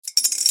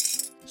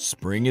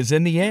Spring is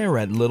in the air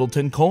at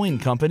Littleton Coin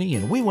Company,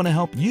 and we want to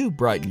help you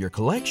brighten your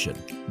collection.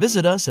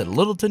 Visit us at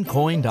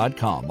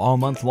littletoncoin.com all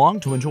month long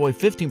to enjoy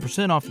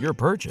 15% off your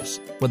purchase.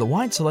 With a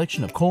wide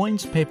selection of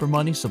coins, paper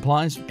money,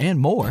 supplies, and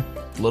more,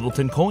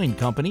 Littleton Coin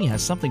Company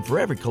has something for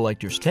every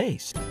collector's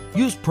taste.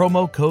 Use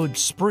promo code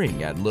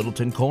SPRING at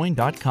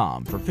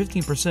littletoncoin.com for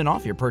 15%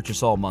 off your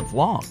purchase all month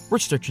long.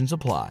 Restrictions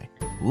apply.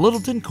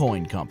 Littleton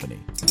Coin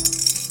Company.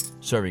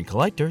 Serving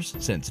collectors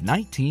since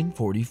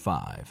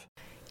 1945.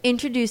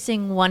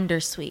 Introducing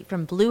Wondersuite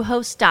from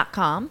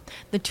Bluehost.com,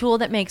 the tool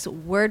that makes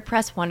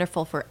WordPress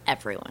wonderful for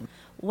everyone.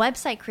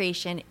 Website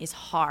creation is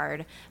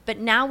hard, but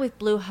now with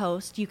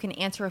Bluehost, you can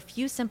answer a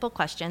few simple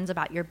questions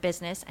about your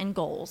business and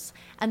goals,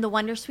 and the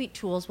Wondersuite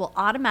tools will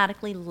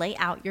automatically lay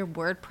out your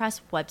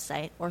WordPress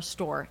website or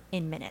store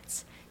in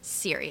minutes.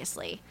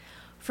 Seriously.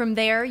 From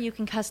there, you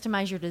can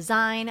customize your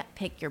design,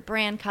 pick your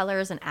brand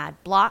colors, and add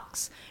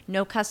blocks.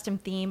 No custom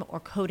theme or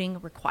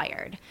coding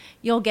required.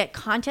 You'll get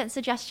content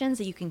suggestions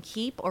that you can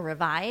keep or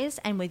revise,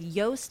 and with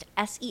Yoast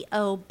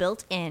SEO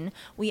built in,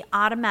 we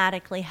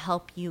automatically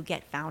help you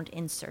get found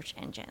in search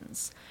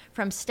engines.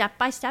 From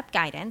step-by-step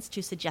guidance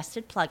to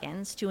suggested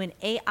plugins to an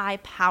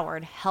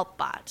AI-powered help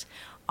bot,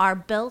 our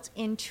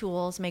built-in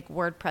tools make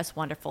WordPress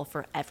wonderful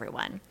for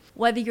everyone.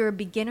 Whether you're a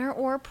beginner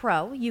or a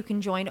pro, you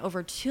can join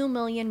over 2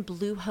 million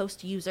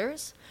Bluehost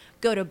users.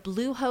 Go to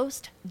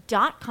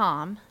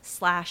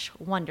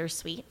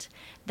bluehost.com/wondersuite.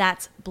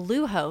 That's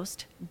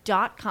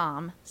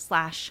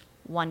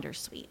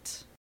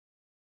bluehost.com/wondersuite.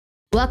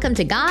 Welcome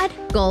to God,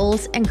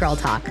 Goals, and Girl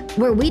Talk,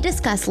 where we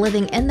discuss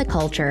living in the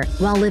culture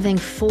while living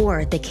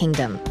for the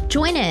kingdom.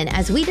 Join in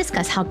as we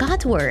discuss how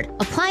God's Word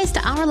applies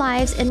to our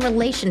lives in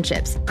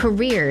relationships,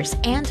 careers,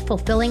 and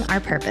fulfilling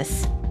our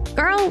purpose.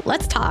 Girl,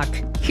 let's talk.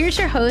 Here's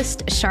your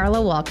host,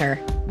 Charla Walker.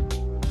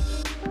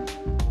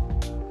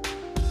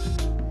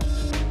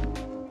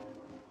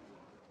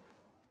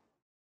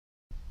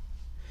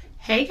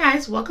 Hey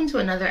guys, welcome to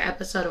another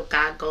episode of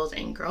God, Goals,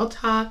 and Girl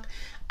Talk.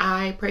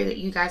 I pray that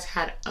you guys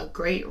had a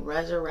great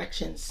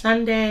Resurrection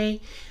Sunday.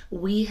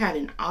 We had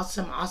an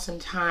awesome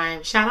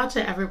time. Shout out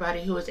to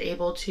everybody who was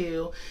able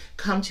to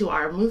come to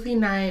our movie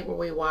night where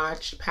we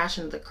watched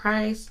Passion of the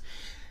Christ.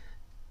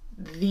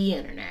 The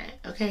internet,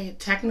 okay?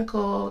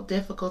 Technical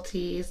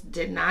difficulties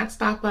did not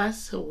stop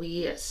us. So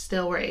we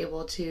still were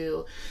able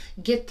to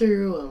get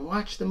through and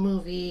watch the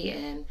movie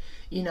and,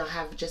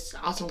 have just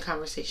awesome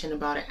conversation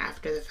about it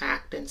after the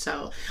fact. And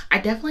so I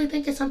definitely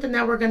think it's something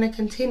that we're going to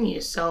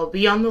continue. So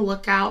be on the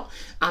lookout.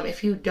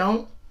 If you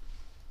don't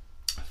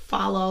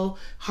follow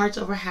Hearts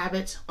Over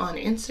Habits on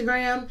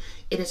Instagram,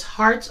 it is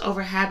Hearts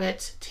Over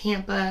Habits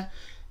Tampa.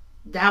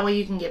 That way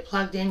you can get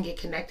plugged in, get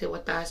connected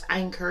with us. I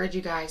encourage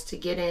you guys to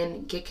get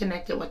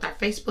connected with our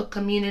Facebook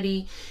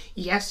community.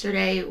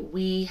 Yesterday,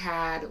 we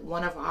had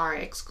one of our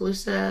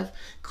exclusive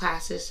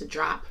classes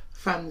drop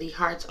from the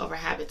Hearts Over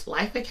Habits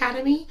Life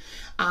Academy,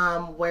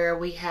 where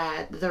we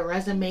had the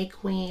resume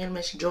queen,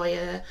 Miss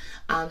Joya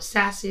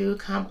Sasu,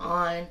 come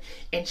on,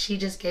 and she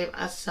just gave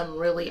us some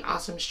really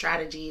awesome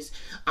strategies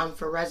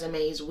for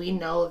resumes. We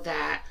know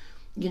that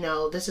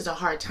this is a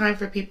hard time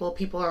for people.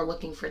 People are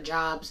looking for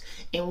jobs,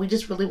 and we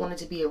just really wanted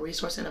to be a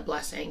resource and a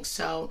blessing.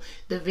 So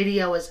the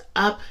video is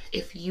up.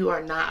 If you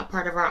are not a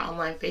part of our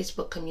online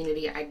Facebook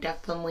community, I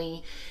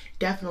definitely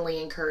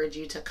encourage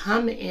you to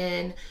come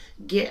in,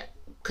 get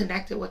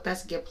connected with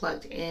us, get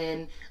plugged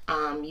in.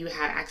 You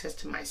had access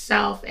to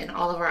myself and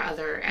all of our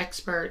other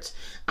experts,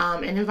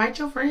 and invite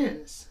your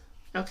friends.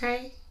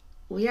 Okay,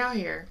 we out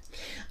here.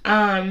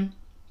 I'm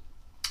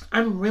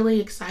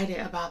really excited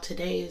about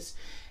today's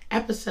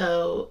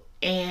episode,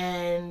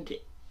 and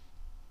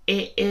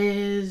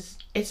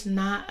it's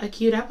not a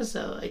cute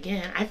episode.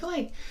 Again, I feel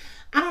like,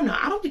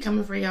 I don't be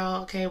coming for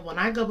y'all, okay? When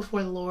I go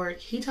before the Lord,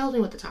 He tells me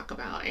what to talk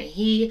about, and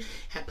He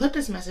had put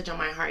this message on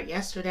my heart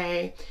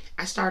yesterday.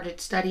 I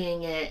started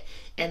studying it,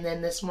 and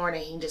then this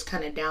morning He just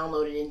kind of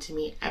downloaded into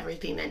me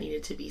everything that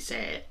needed to be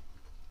said.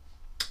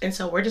 And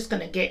so we're just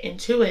going to get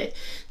into it.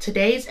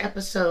 Today's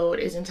episode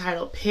is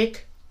entitled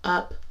Pick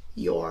Up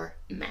Your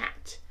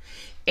Mat.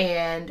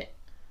 And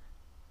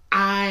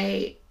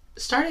I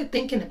started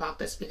thinking about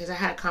this because I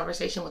had a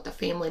conversation with a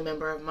family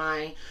member of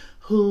mine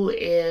who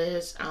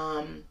is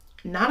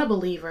not a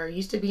believer,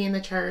 used to be in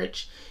the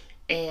church,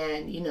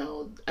 and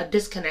a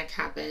disconnect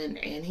happened,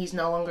 and he's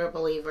no longer a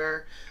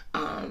believer,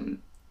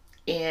 and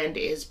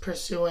is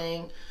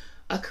pursuing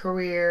a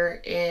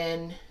career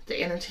in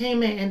the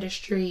entertainment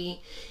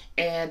industry.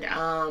 And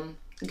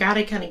God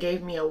had kind of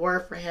gave me a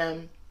word for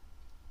him,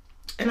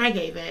 and I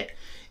gave it.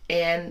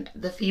 And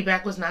the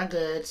feedback was not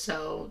good.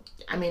 So,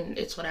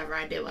 it's whatever.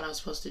 I did what I was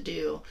supposed to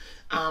do.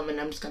 And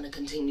I'm just going to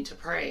continue to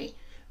pray.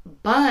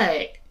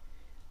 But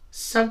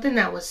something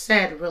that was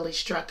said really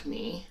struck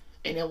me.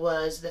 And it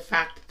was the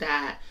fact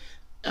that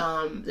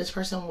this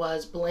person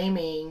was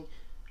blaming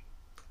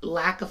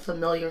lack of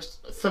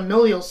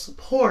familial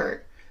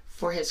support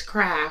for his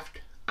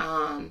craft.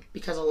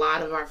 Because a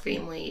lot of our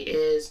family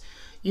is,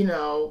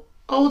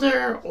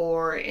 older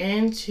or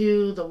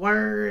into the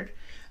word.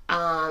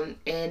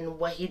 And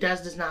what he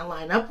does not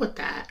line up with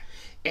that.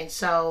 And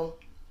so,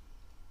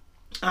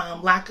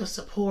 lack of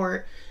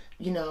support,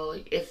 you know,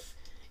 if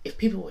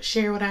people would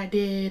share what I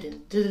did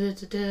and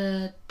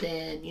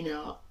then, you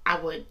know, I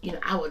would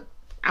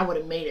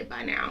have made it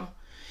by now.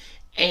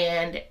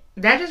 And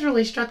that just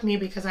really struck me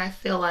because I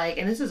feel like,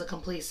 and this is a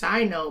complete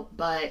side note,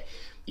 but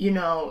you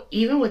know,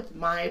 even with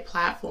my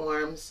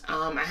platforms,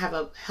 I have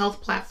a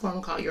health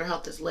platform called Your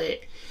Health is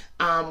Lit,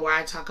 where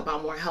I talk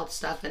about more health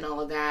stuff and all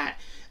of that.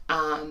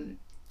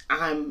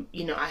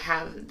 I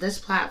have this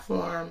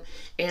platform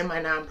and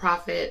my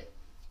nonprofit,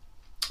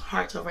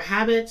 Hearts Over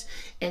Habits,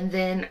 and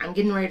then I'm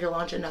getting ready to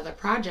launch another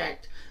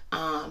project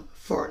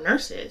for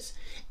nurses.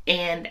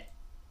 And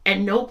at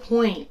no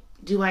point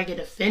do I get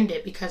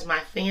offended because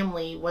my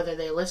family, whether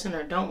they listen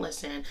or don't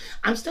listen,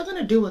 I'm still going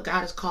to do what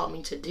God has called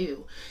me to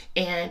do.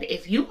 And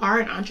if you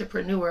are an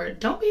entrepreneur,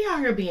 don't be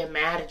out here being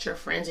mad at your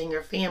friends and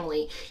your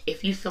family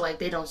if you feel like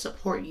they don't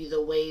support you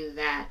the way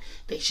that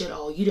they should.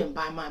 Oh, you didn't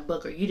buy my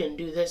book, or you didn't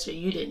do this, or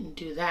you didn't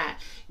do that.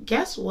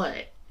 Guess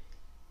what?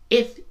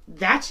 If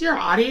that's your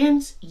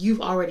audience,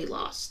 you've already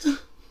lost,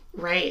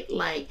 right?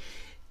 Like,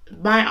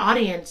 my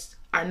audience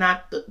are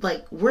not,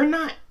 we're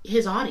not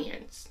his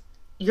audience.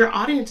 Your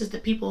audience is the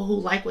people who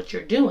like what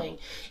you're doing.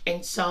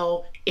 And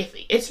so if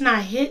it's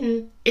not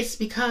hitting, it's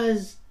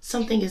because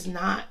something is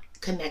not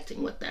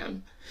connecting with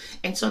them.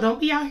 And so don't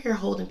be out here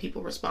holding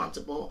people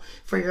responsible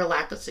for your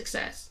lack of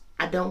success.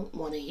 I don't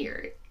want to hear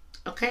it.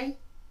 Okay?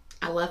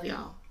 I love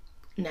y'all.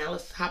 Now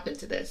let's hop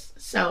into this.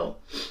 So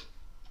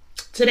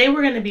today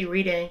we're going to be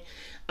reading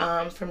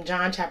from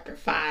John chapter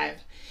 5.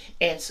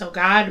 And so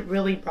God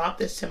really brought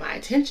this to my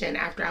attention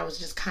after I was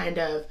just kind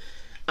of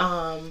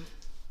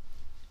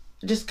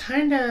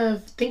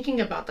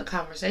thinking about the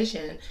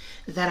conversation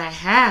that I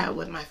had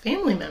with my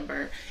family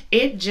member.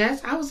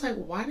 I was like,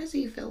 why does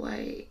he feel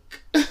like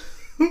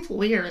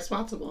we are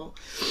responsible?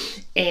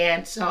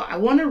 And so I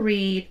want to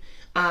read,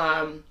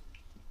 I'll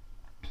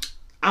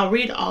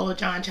read all of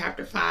John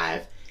chapter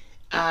 5,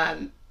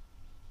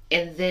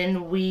 and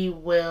then we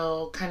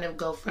will kind of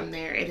go from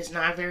there. It is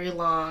not very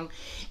long,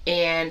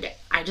 and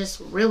I just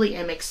really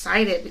am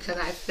excited because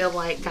I feel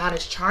like God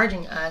is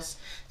charging us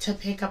to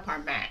pick up our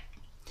mat.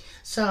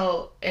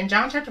 So in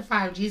John chapter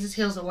 5, Jesus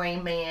heals a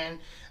lame man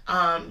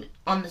on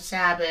the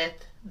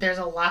Sabbath. There's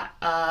a lot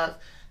of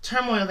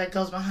turmoil that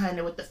goes behind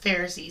it with the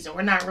Pharisees, and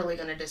we're not really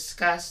going to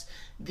discuss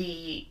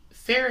the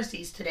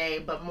Pharisees today,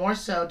 but more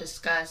so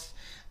discuss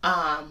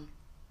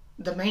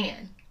the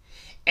man.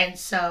 And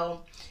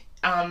so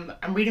I'm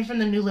reading from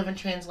the New Living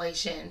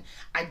Translation.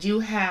 I do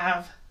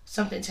have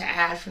something to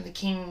add from the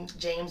King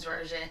James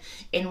Version.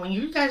 And when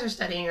you guys are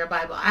studying your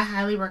Bible, I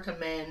highly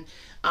recommend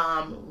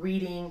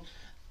reading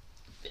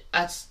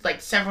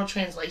several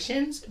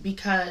translations,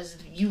 because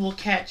you will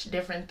catch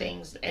different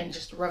things and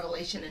just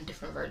revelation in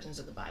different versions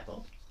of the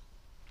Bible.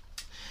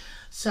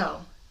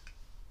 So,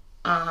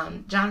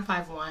 John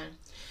 5:1.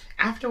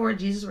 Afterward,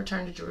 Jesus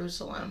returned to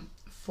Jerusalem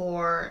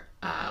for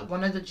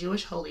one of the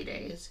Jewish holy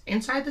days.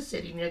 Inside the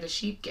city, near the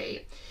sheep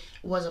gate,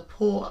 was the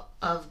pool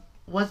of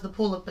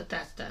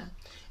Bethesda,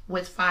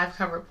 with 5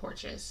 covered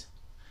porches.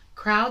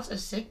 Crowds of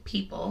sick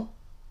people,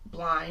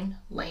 blind,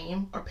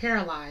 lame, or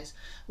paralyzed,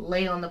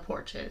 lay on the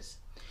porches.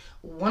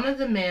 One of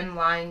the men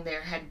lying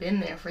there had been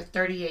there for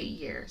 38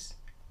 years.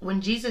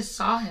 When Jesus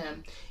saw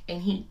him,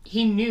 and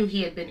he knew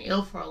he had been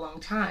ill for a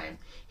long time,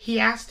 he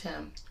asked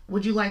him,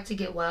 "Would you like to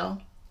get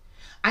well?"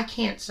 "I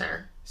can't,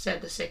 sir," said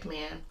the sick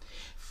man,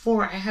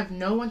 "for I have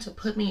no one to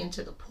put me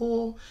into the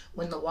pool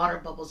when the water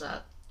bubbles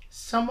up.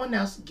 Someone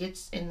else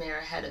gets in there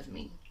ahead of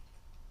me."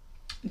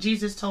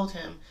 Jesus told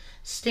him,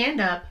 "Stand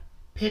up,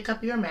 pick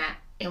up your mat,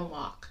 and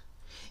walk."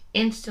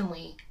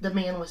 Instantly, the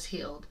man was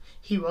healed.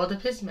 He rolled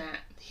up his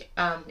mat.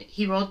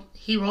 He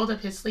rolled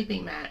up his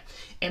sleeping mat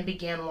and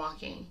began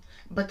walking.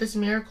 But this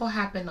miracle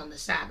happened on the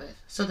Sabbath,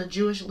 so the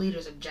Jewish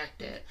leaders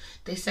objected.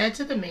 They said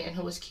to the man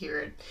who was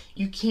cured,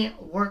 "You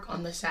can't work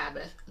on the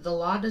Sabbath. The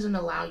law doesn't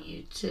allow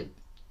you to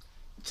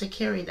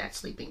carry that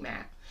sleeping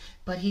mat."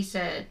 But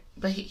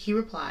he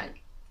replied,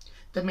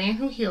 "The man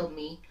who healed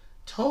me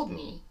told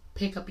me,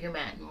 'Pick up your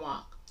mat and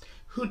walk.'"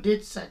 "Who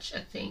did such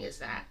a thing as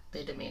that?"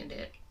 they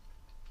demanded.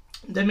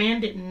 The man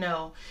didn't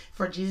know,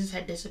 for Jesus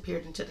had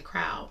disappeared into the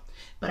crowd.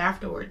 But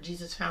afterward,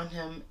 Jesus found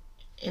him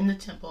in the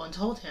temple and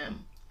told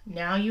him,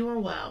 "Now you are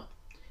well.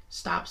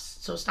 Stop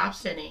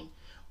sinning,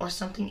 or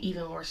something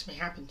even worse may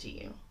happen to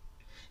you."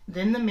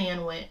 Then the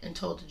man went and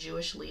told the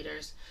Jewish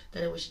leaders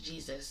that it was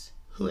Jesus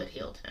who had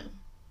healed him.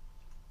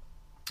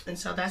 And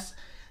so that's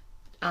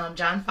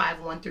John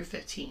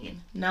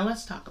 5:1-15. Now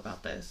let's talk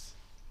about this.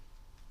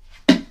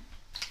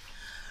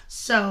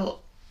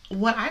 So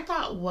what I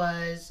thought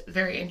was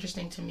very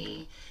interesting to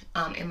me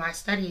in my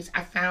studies,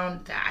 I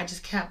found that I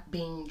just kept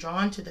being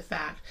drawn to the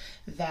fact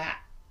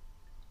that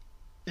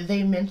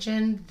they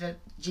mentioned that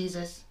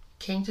Jesus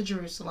came to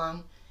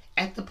Jerusalem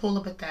at the pool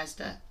of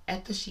Bethesda,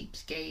 at the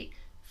sheep's gate,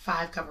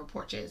 5 covered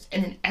porches,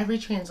 and in every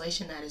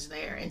translation that is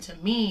there. And to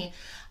me,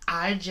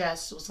 I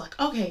just was like,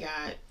 okay,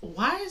 God,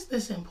 why is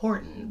this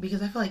important?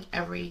 Because I feel like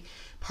every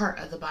part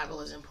of the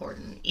Bible is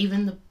important,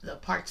 even the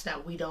parts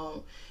that we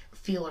don't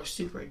feel are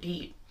super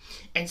deep.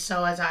 And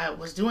so as I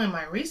was doing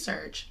my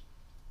research,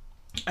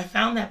 I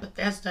found that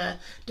Bethesda,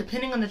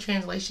 depending on the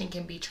translation,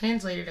 can be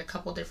translated a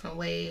couple different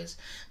ways,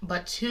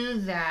 but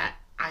two that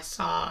I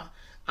saw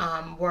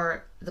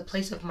were the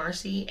place of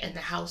mercy and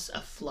the house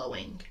of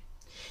flowing.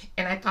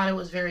 And I thought it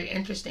was very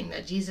interesting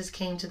that Jesus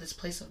came to this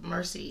place of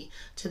mercy,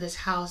 to this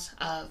house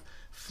of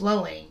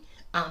flowing,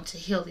 to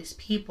heal these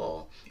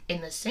people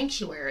in the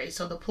sanctuary.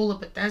 So the pool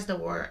of Bethesda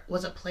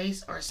was a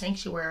place or a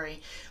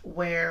sanctuary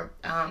where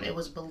it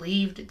was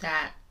believed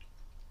that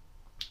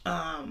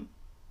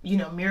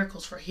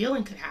miracles for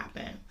healing could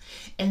happen.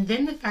 And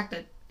then the fact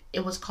that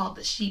it was called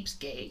the Sheep's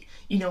Gate.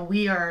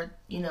 We are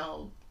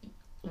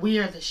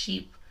the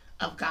sheep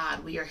of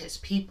God. We are his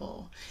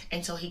people.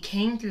 And so he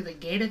came through the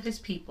gate of his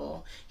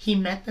people. He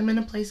met them in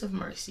a place of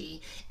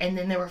mercy. And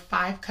then there were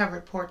 5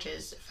 covered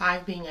porches,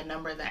 5 being a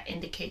number that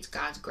indicates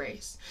God's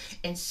grace.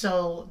 And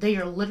so they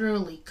are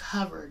literally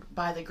covered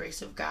by the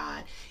grace of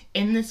God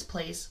in this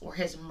place where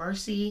his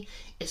mercy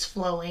is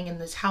flowing, in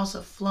this house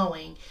of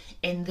flowing,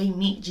 and they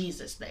meet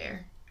Jesus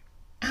there.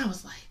 I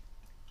was like,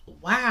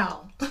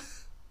 wow.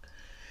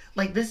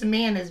 Like, this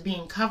man is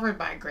being covered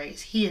by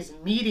grace. He's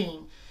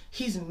meeting,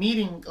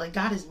 like,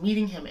 God is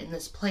meeting him in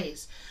this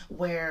place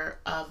where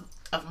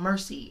of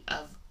mercy,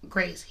 of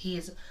grace. He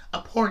is a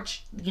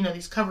porch,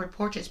 these covered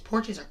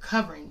porches are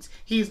coverings.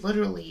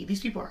 These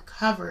people are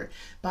covered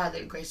by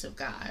the grace of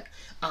God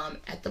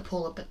at the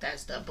pool of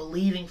Bethesda,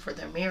 believing for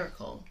their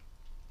miracle.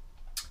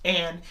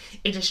 And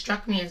it just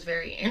struck me as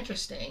very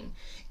interesting.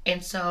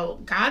 And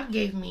so God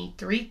gave me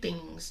 3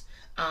 things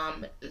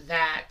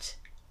that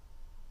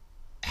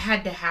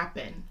had to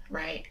happen,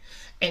 right?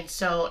 And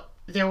so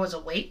there was a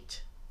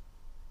wait,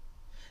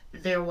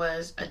 there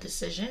was a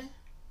decision,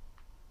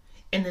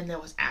 and then there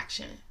was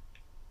action.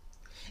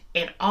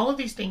 And all of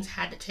these things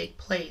had to take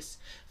place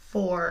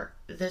for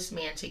this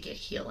man to get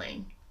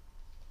healing.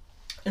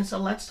 And so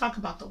let's talk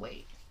about the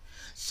wait.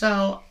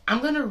 So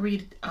I'm going to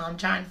read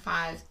John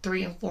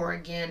 5:3-4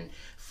 again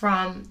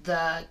from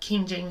the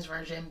King James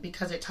Version,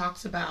 because it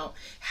talks about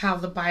how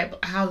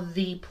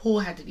the pool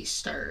had to be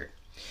stirred.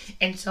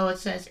 And so it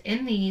says,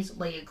 "In these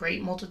lay a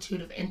great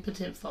multitude of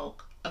impotent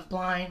folk, of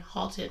blind,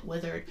 halted,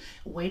 withered,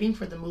 waiting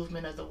for the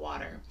movement of the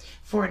water.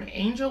 For an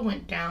angel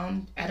went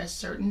down at a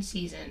certain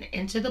season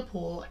into the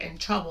pool and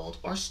troubled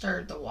or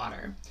stirred the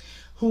water.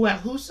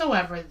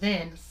 Whosoever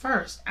then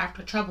first,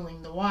 after the troubling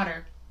of the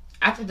water,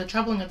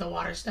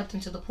 stepped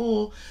into the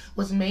pool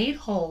was made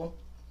whole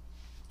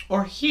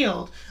or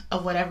healed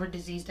of whatever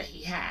disease that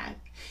he had."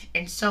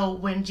 And so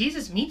when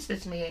Jesus meets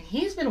this man,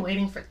 he's been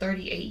waiting for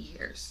 38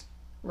 years,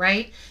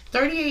 right?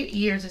 38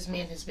 years this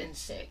man has been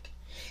sick.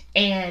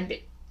 And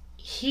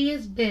he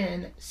has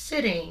been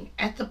sitting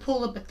at the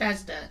pool of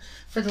Bethesda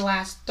for the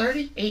last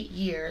 38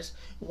 years,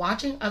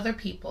 watching other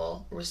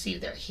people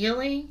receive their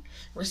healing,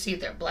 receive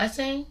their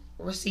blessing,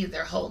 receive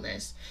their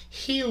wholeness.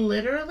 He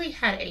literally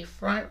had a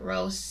front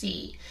row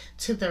seat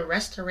to the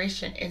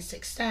restoration and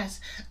success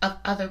of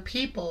other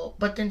people,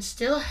 but then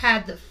still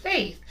had the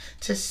faith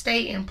to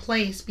stay in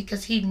place,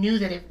 because he knew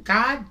that if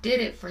God did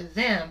it for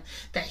them,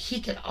 that he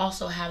could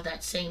also have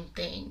that same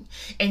thing.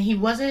 And he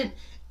wasn't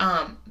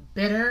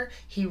bitter.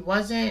 He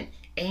wasn't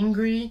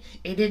angry.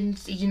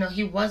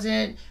 He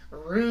wasn't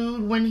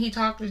rude when he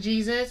talked to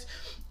Jesus.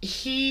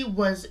 He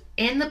was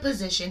in the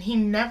position. He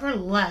never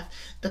left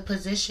the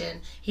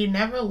position. He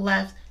never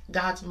left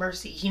God's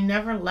mercy. He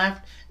never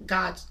left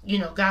God's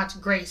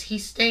grace. He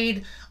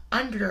stayed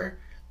under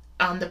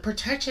the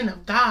protection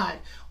of God,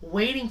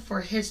 waiting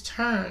for his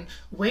turn,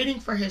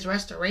 waiting for his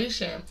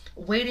restoration,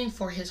 waiting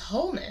for his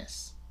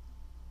wholeness.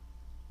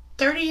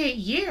 38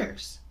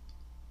 years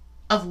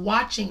of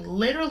watching,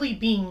 literally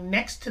being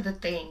next to the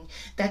thing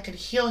that could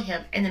heal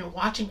him, and then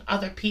watching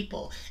other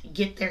people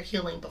get their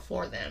healing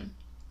before them.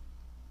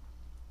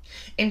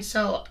 And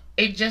so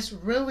it just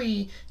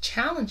really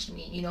challenged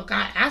me.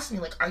 God asked me,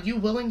 like, are you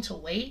willing to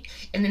wait?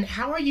 And then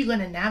how are you going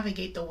to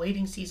navigate the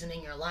waiting season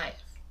in your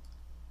life?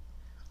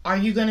 Are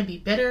you going to be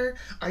bitter?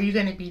 Are you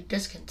going to be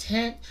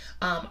discontent?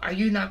 Are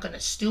you not going to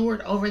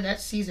steward over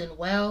that season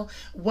well?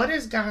 What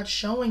is God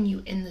showing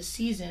you in the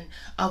season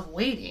of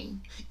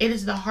waiting? It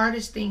is the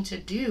hardest thing to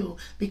do,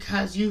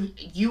 because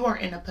you are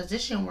in a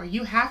position where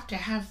you have to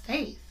have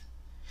faith,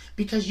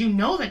 because you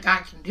know that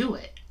God can do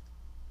it.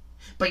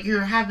 But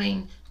you're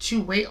having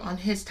to wait on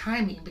his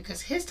timing,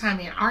 because his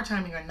timing and our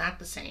timing are not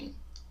the same.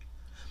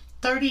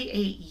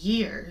 38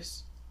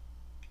 years,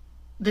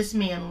 this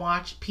man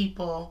watched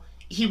people.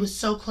 He was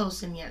so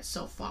close and yet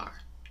so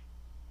far.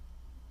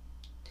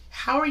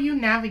 How are you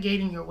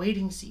navigating your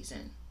waiting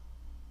season?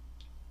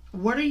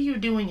 What are you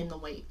doing in the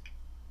wait?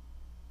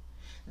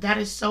 That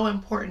is so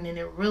important, and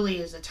it really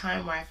is a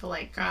time where I feel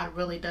like God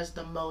really does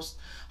the most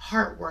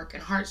heart work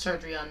and heart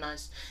surgery on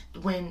us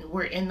when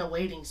we're in the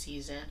waiting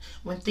season.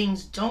 When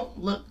things don't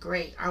look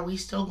great, are we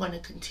still going to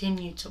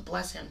continue to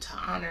bless him, to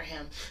honor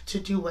him, to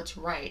do what's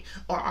right?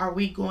 Or are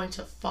we going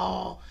to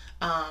fall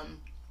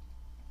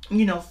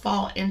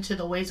fall into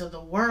the ways of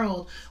the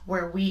world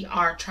where we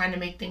are trying to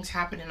make things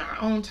happen in our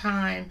own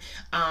time,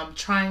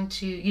 trying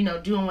to,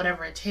 doing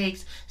whatever it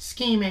takes,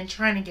 scheming,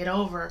 trying to get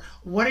over.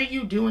 What are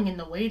you doing in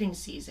the waiting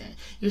season?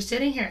 You're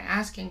sitting here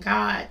asking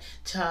God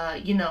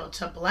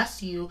to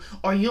bless you,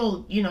 or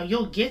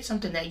you'll get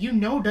something that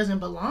doesn't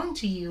belong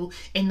to you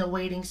in the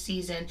waiting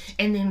season,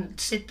 and then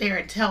sit there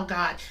and tell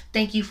God,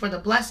 thank you for the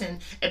blessing,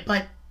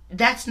 but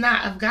that's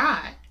not of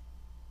God.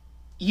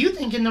 You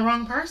thinking the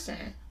wrong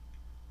person.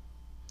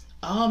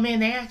 Oh man,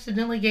 they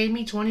accidentally gave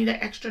me $20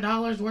 extra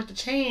worth of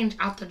change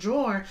out the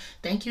drawer.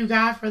 Thank you,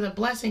 God, for the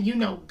blessing. You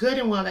know good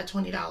and well that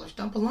 $20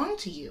 don't belong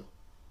to you.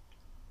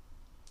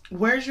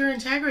 Where's your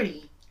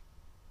integrity?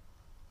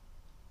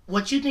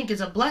 What you think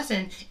is a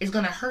blessing is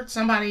going to hurt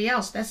somebody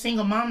else. That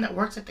single mom that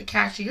works at the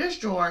cashier's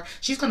drawer,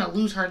 she's going to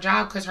lose her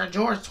job because her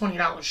drawer is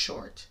 $20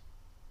 short.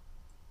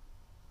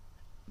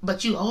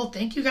 But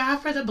thank you, God,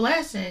 for the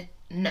blessing.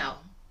 No.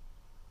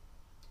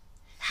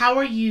 How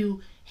are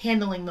you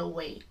handling the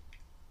wait?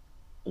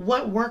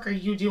 What work are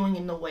you doing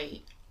in the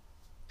wait?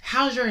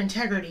 How's your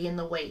integrity in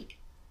the wait?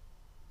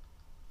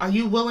 Are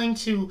you willing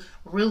to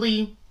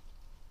really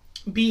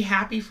be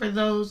happy for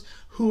those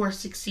who are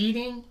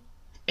succeeding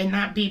and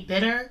not be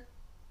bitter?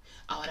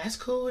 Oh, that's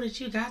cool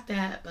that you got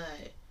that,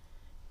 but,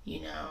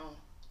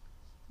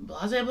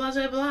 blah, blah,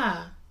 blah,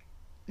 blah.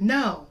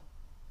 No.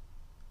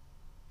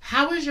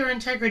 How is your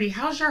integrity?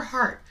 How's your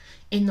heart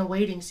in the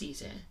waiting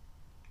season?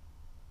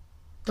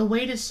 The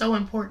wait is so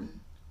important.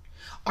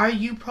 Are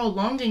you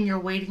prolonging your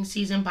waiting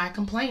season by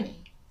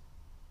complaining?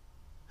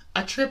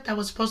 A trip that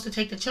was supposed to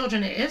take the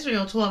children of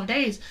Israel 12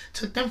 days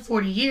took them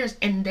 40 years,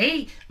 and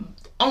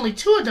only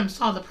 2 of them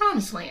saw the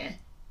promised land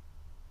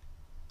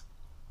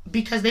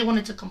because they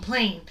wanted to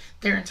complain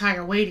their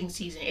entire waiting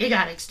season. It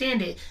got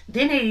extended.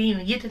 Then they didn't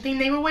even get the thing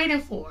they were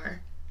waiting for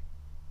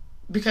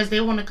because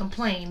they want to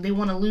complain. They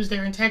want to lose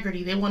their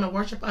integrity. They want to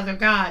worship other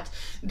gods.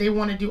 They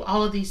want to do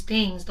all of these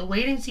things. The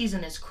waiting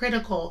season is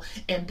critical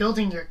in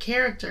building your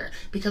character,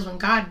 because when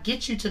God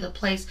gets you to the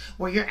place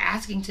where you're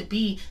asking to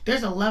be,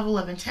 there's a level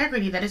of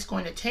integrity that it's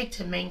going to take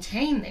to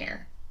maintain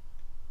there.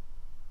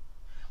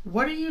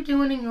 What are you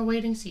doing in your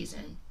waiting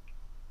season?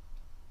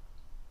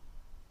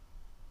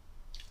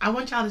 I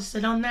want y'all to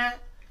sit on that.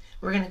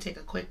 We're going to take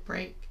a quick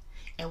break,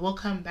 and we'll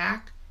come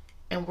back,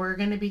 and we're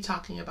going to be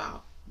talking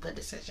about the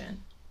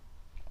decision.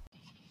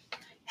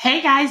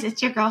 Hey guys,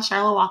 it's your girl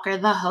Charlotte Walker,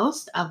 the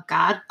host of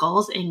God,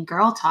 Goals, and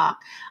Girl Talk.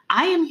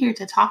 I am here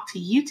to talk to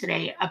you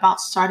today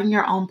about starting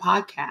your own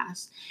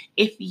podcast.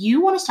 If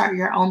you want to start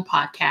your own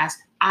podcast,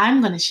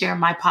 I'm going to share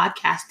my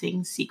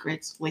podcasting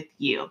secrets with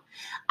you.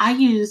 I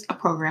use a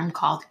program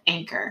called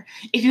Anchor.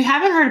 If you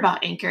haven't heard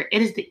about Anchor,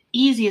 it is the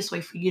easiest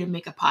way for you to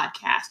make a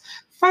podcast.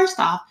 First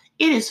off,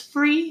 it is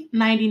free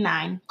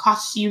 99,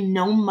 costs you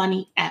no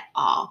money at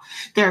all.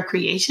 There are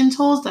creation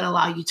tools that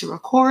allow you to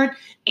record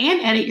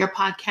and edit your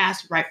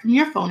podcast right from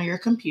your phone or your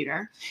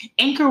computer.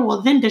 Anchor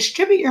will then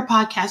distribute your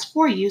podcast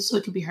for you so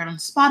it can be heard on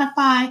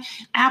Spotify,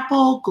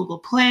 Apple, Google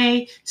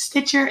Play,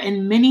 Stitcher,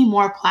 and many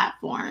more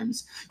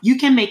platforms. You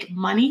can make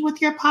money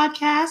with your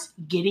podcast,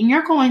 getting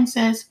your coins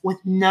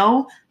with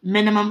no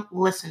minimum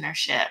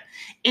listenership.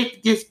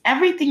 It is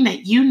everything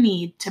that you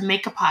need to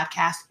make a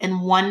podcast in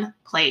one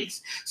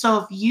place. So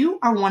if you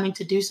are wanting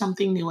to do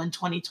something new in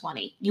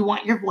 2020, you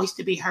want your voice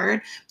to be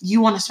heard,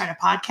 you want to start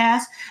a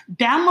podcast,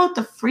 download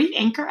the free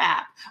Anchor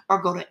app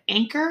or go to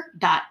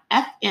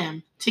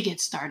anchor.fm to get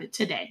started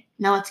today.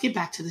 Now let's get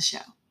back to the show.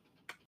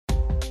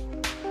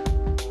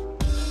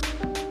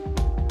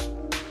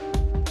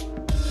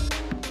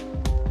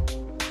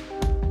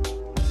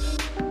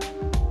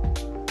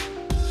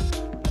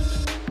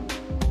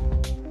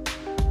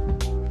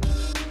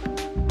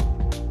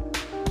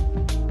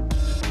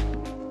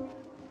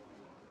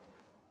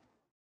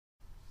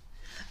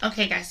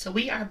 Okay, guys, so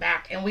we are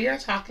back, and we are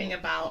talking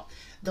about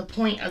the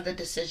point of the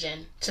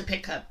decision to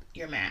pick up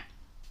your mat.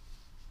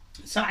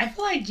 So I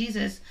feel like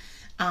Jesus,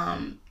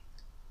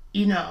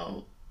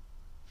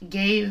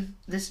 gave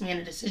this man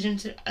a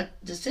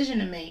decision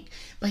to make,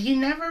 but he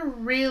never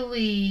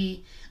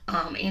really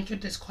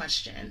answered this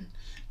question.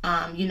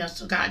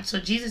 So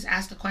Jesus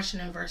asked the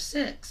question in verse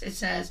 6. It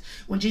says,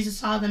 when Jesus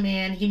saw the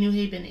man, he knew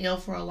he'd been ill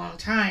for a long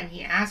time.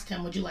 He asked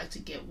him, would you like to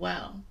get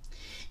well?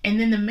 And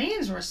then the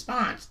man's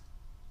response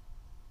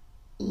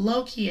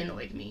low-key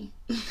annoyed me.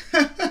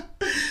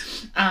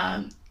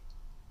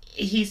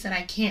 He said,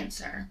 I can't,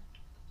 sir.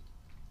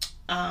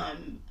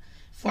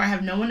 For I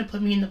have no one to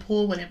put me in the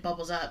pool when it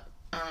bubbles up.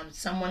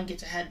 Someone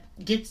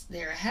gets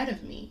there ahead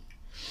of me.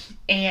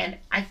 And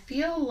I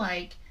feel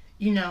like,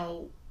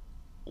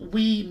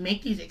 we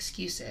make these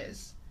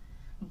excuses,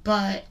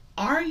 but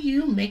are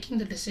you making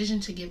the decision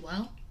to get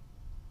well?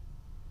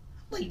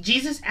 Like,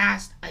 Jesus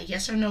asked a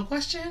yes or no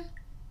question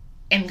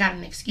and got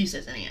an excuse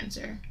as an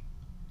answer.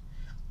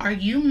 Are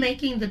you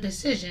making the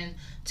decision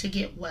to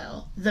get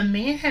well? The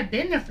man had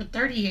been there for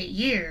 38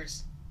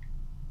 years.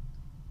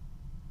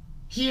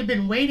 He had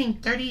been waiting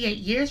 38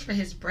 years for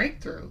his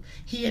breakthrough.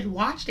 He had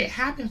watched it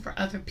happen for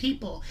other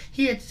people.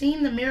 He had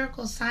seen the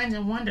miracles, signs,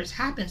 and wonders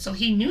happen, so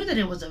he knew that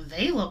it was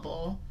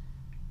available.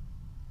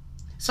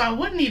 So I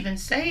wouldn't even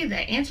say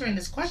that answering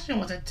this question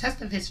was a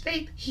test of his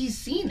faith. He's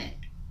seen it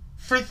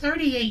for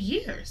 38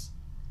 years.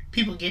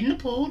 People get in the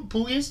pool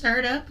gets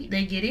stirred up,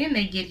 they get in,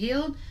 they get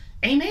healed.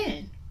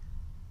 Amen.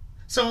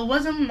 So it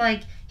wasn't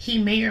like he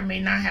may or may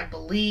not have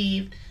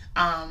believed,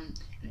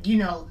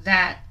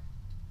 that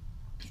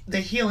the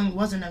healing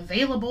wasn't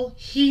available.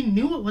 He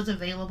knew it was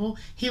available.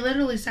 He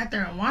literally sat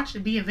there and watched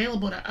it be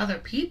available to other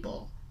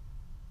people.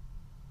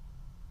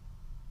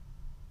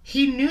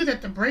 He knew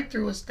that the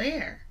breakthrough was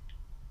there.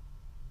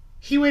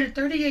 He waited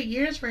 38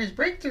 years for his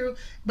breakthrough,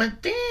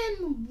 but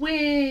then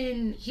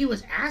when he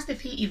was asked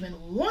if he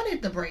even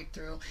wanted the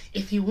breakthrough,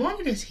 if he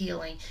wanted his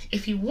healing,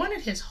 if he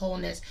wanted his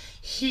wholeness,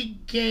 he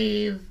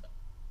gave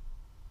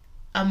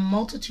a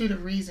multitude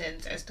of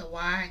reasons as to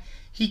why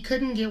he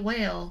couldn't get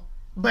well,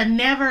 but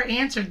never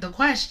answered the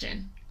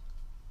question.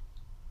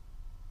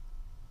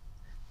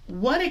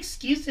 What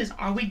excuses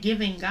are we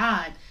giving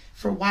God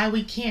for why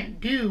we can't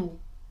do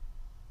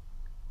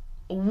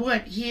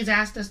what he's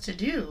asked us to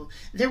do?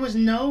 There was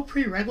no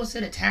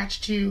prerequisite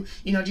attached to,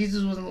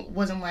 Jesus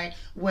wasn't like,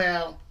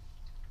 well,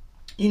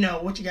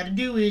 what you got to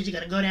do is you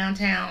got to go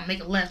downtown,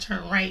 make a left,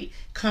 turn right,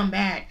 come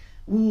back,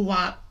 woo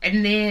wop,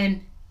 and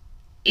then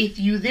if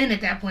you then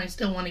at that point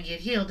still want to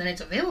get healed, then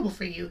it's available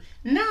for you.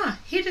 Nah,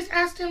 he just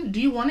asked him,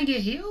 do you want to get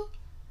healed?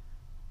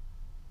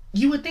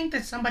 You would think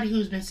that somebody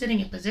who's been sitting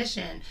in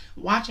position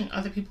watching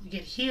other people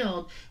get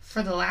healed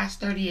for the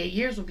last 38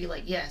 years would be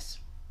like, yes.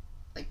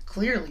 Like,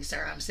 clearly,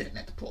 sir, I'm sitting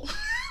at the pool.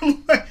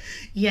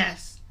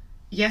 Yes,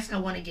 I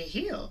want to get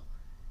healed.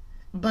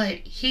 But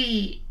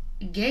he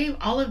gave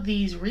all of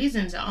these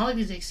reasons, all of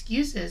these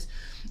excuses,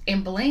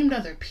 and blamed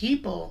other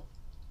people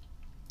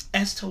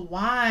as to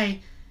why,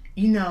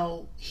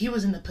 he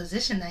was in the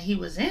position that he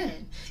was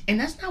in. And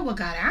that's not what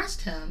God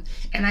asked him.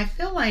 And I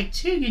feel like,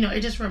 too, it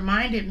just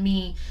reminded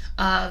me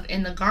of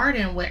in the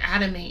garden with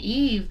Adam and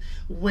Eve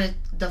with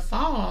the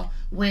fall,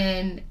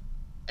 when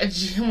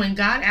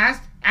God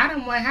asked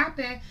Adam what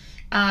happened,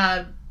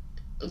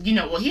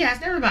 he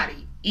asked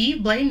everybody.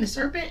 Eve blamed the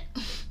serpent,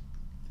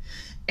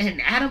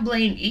 and Adam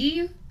blamed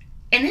Eve,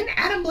 and then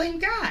Adam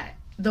blamed God,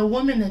 the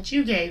woman that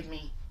you gave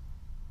me.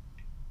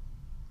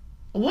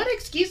 What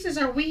excuses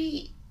are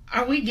we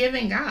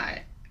giving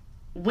God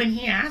when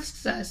he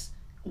asks us,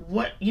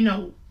 what,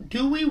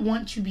 do we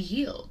want to be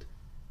healed?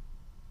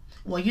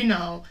 Well,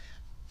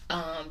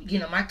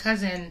 my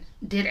cousin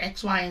did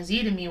X, Y, and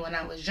Z to me when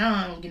I was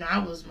young. I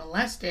was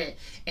molested.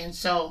 And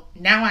so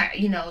now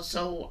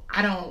so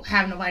I don't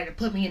have nobody to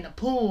put me in the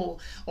pool.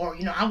 Or,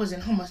 I was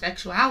in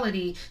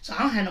homosexuality, so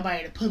I don't have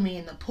nobody to put me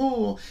in the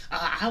pool.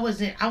 I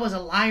was a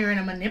liar and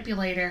a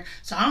manipulator,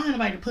 so I don't have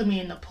nobody to put me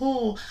in the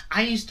pool.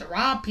 I used to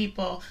rob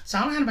people, so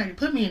I don't have nobody to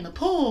put me in the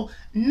pool.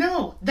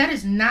 No, that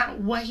is not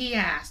what he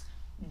asked.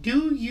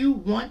 Do you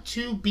want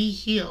to be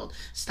healed?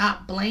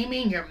 Stop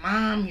blaming your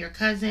mom, your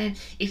cousin,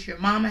 if your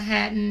mama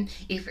hadn't,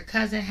 if your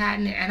cousin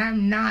hadn't. And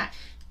I'm not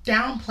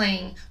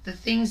downplaying the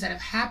things that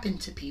have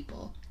happened to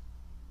people.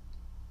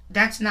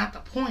 That's not the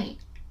point.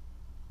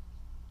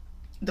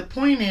 The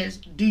point is,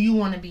 do you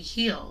want to be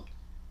healed?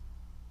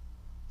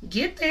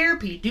 Get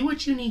therapy. Do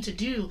what you need to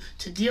do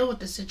to deal with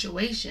the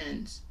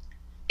situations.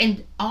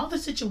 And all the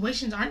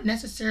situations aren't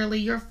necessarily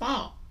your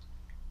fault.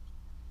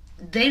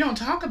 They don't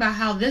talk about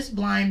how this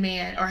blind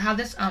man, or how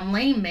this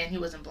lame man, he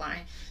wasn't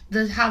blind,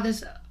 how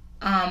this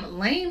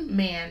lame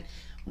man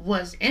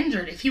was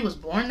injured. If he was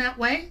born that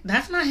way,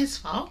 that's not his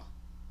fault.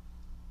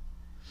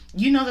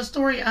 The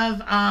story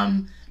of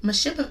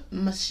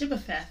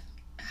Mephibosheth.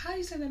 How do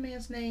you say that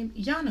man's name?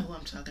 Y'all know who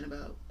I'm talking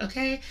about,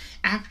 okay?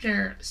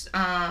 After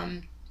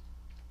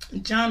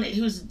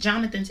he was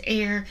Jonathan's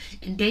heir,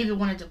 and David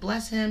wanted to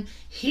bless him.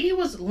 He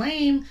was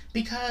lame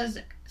because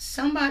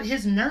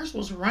his nurse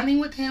was running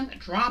with him,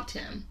 dropped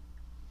him.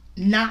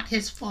 Not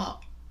his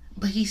fault,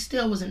 but he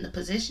still was in the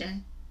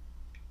position.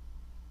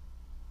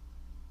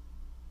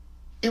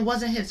 It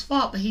wasn't his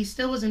fault, but he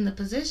still was in the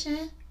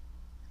position.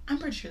 I'm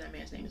pretty sure that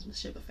man's name is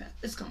Mephibosheth.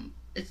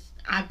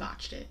 I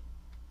botched it.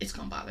 It's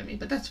gonna bother me,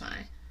 but that's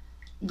fine.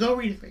 Go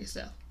read it for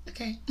yourself,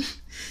 okay?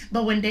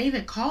 But when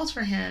David calls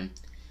for him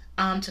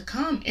to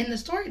come, in the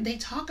story, they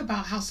talk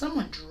about how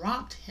someone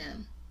dropped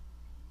him.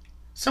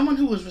 Someone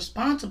who was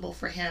responsible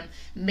for him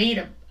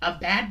made a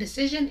bad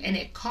decision, and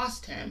it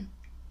cost him.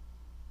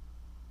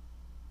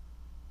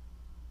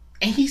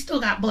 And he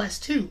still got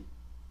blessed too.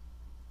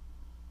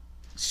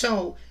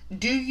 So,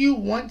 do you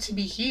want to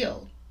be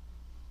healed?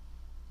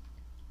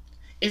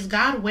 Is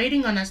God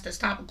waiting on us to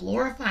stop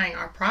glorifying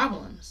our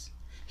problems?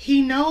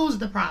 He knows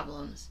the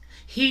problems.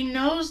 He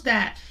knows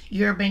that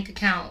your bank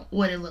account,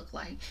 what it looked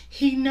like.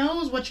 He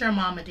knows what your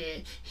mama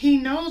did. He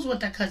knows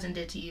what that cousin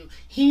did to you.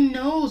 He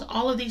knows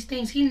all of these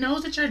things. He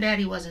knows that your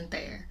daddy wasn't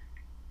there.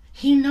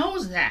 He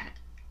knows that.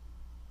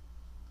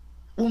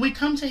 When we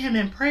come to him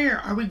in prayer,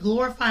 are we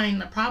glorifying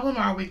the problem,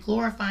 or are we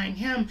glorifying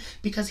him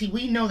because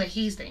we know that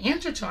he's the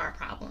answer to our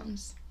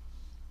problems?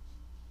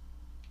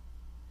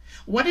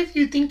 What if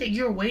you think that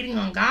you're waiting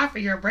on God for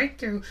your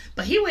breakthrough,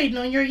 but he waiting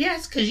on your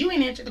yes because you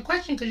ain't answered the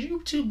question because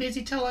you too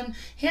busy telling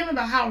him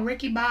about how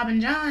Ricky, Bob,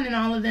 and John and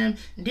all of them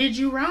did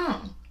you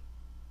wrong.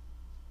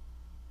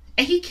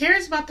 And he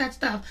cares about that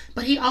stuff,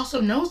 but he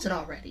also knows it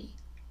already.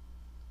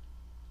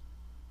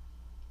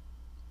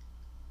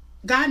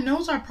 God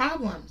knows our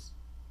problems.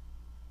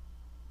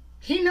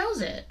 He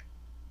knows it.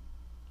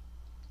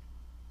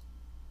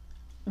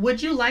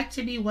 Would you like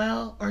to be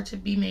well or to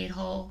be made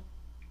whole?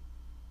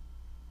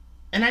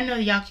 And I know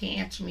y'all can't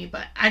answer me,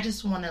 but I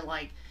just want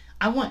to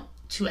I want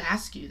to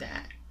ask you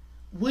that.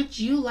 Would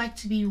you like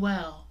to be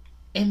well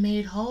and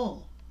made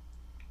whole?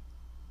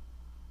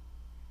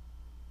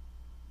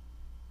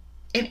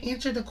 And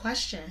answer the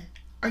question,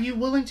 are you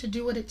willing to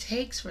do what it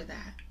takes for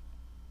that?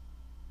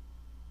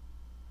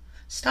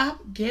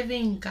 Stop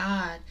giving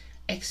God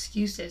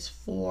excuses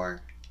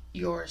for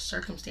your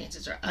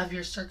circumstances or of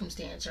your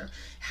circumstance or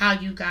how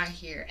you got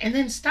here. And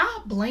then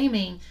stop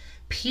blaming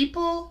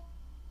people,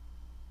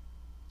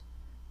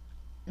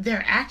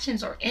 their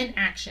actions or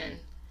inaction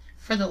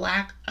for the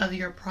lack of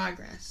your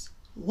progress.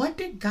 What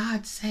did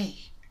God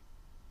say?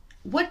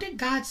 What did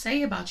God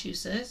say about you,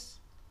 sis?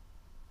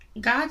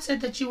 God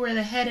said that you were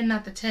the head and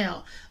not the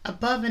tail,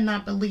 above and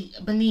not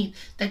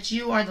beneath, that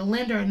you are the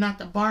lender and not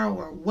the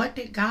borrower. What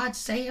did God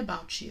say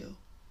about you?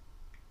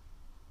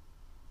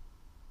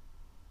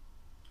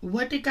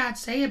 What did God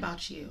say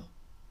about you?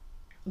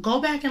 Go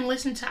back and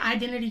listen to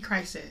Identity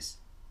Crisis.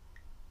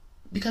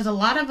 Because a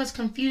lot of us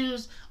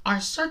confuse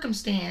our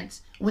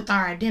circumstance with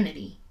our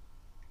identity.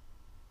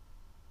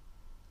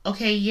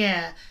 Okay,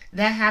 yeah,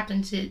 that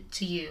happened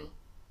to you.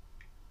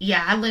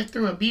 Yeah, I lived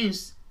through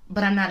abuse,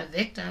 but I'm not a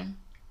victim.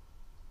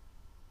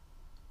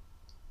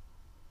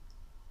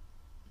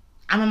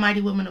 I'm a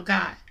mighty woman of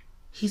God.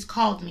 He's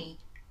called me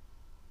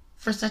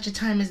for such a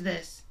time as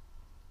this.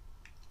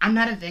 I'm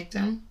not a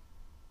victim.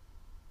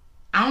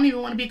 I don't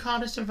even want to be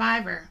called a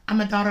survivor.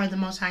 I'm a daughter of the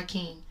Most High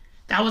King.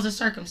 That was a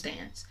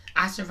circumstance.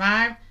 I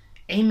survived.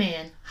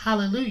 Amen.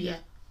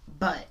 Hallelujah.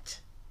 But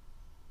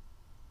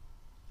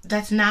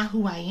that's not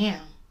who I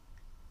am.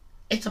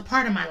 It's a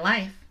part of my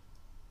life,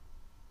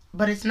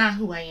 but it's not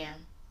who I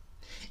am.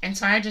 And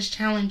so I just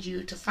challenge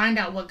you to find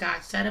out what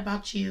God said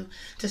about you,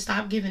 to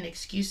stop giving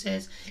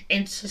excuses,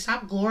 and to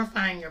stop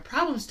glorifying your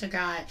problems to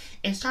God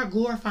and start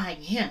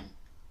glorifying Him.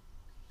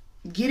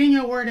 Get in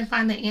your word and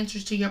find the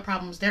answers to your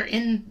problems. They're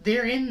in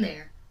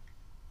there.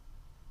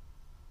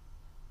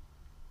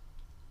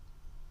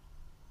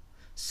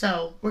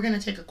 So we're going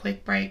to take a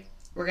quick break.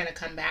 We're going to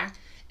come back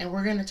and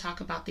we're going to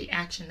talk about the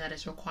action that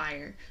is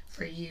required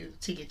for you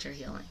to get your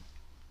healing.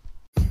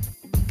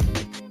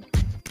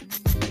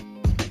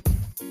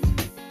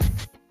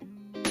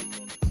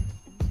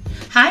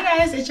 Hi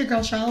guys, it's your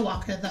girl Charlotte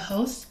Walker, the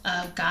host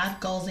of God,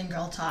 Goals, and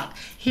Girl Talk,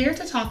 here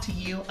to talk to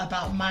you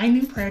about my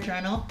new prayer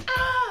journal.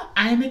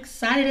 I'm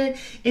excited.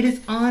 It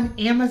is on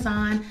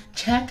Amazon.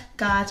 Check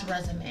God's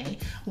resume.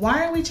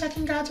 Why are we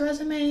checking God's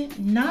resume?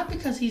 Not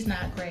because He's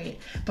not great,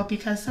 but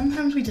because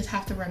sometimes we just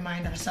have to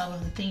remind ourselves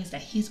of the things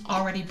that He's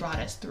already brought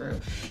us through.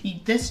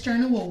 This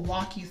journal will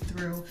walk you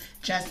through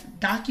just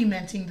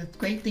documenting the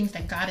great things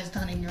that God has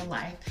done in your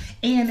life,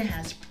 and it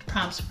has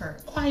prompts for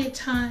quiet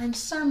time,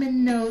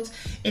 sermon notes.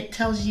 It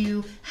tells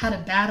you how to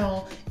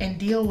battle and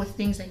deal with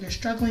things that you're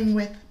struggling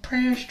with,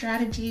 prayer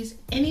strategies.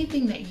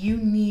 Anything that you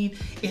need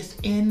is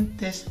in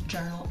this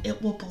journal.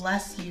 It will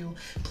bless you.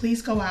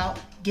 Please go out,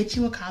 get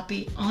you a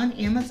copy on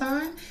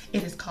Amazon.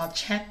 It is called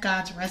Check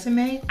God's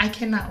Resume. I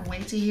cannot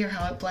wait to hear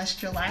how it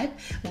blessed your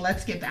life.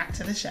 Let's get back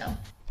to the show.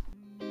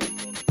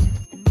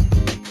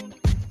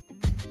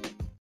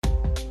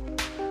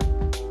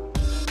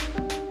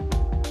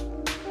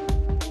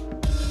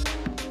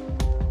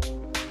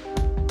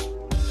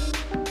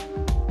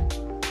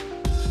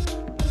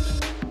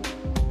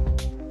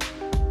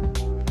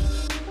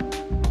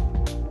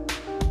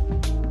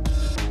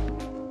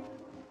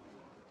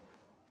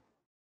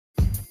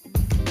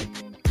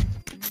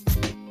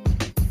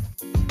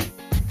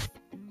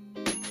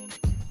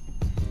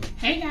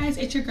 Hey guys,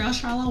 it's your girl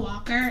Charlotte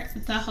Walker,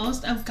 the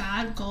host of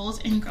God,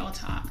 Goals, and Girl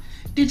Talk.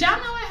 Did y'all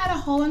know I had a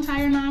whole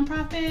entire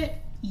nonprofit?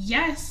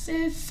 Yes,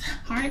 it's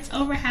Hearts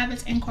Over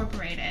Habits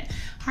Incorporated.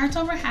 Hearts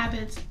Over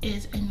Habits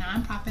is a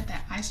nonprofit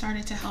that I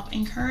started to help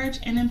encourage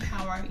and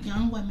empower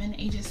young women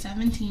ages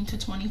 17 to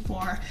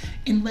 24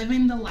 in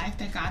living the life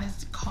that God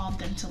has called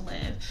them to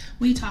live.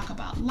 We talk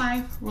about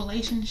life,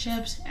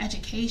 relationships,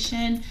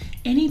 education,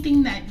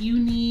 anything that you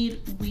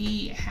need,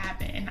 we have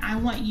it. And I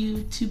want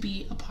you to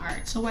be a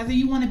part. So whether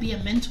you want to be a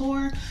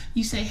mentor,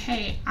 you say,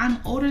 hey, I'm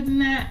older than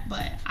that,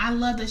 but I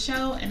love the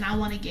show and I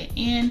want to get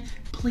in,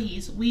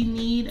 please, we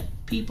need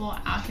people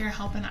out here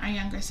helping our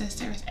younger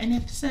sisters. And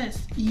if,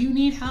 sis, you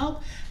need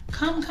help,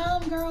 come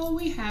girl.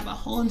 We have a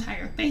whole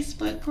entire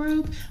Facebook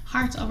group,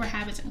 Hearts Over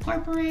Habits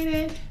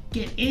Incorporated.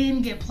 Get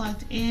in, get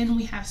plugged in.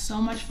 We have so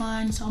much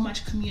fun, so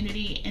much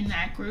community in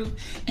that group.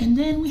 And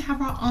then we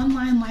have our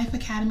online Life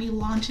Academy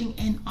launching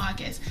in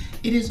August.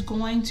 It is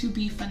going to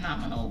be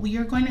phenomenal. We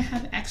are going to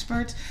have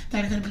experts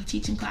that are going to be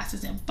teaching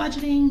classes in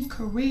budgeting,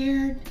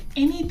 career,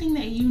 anything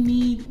that you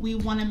need. We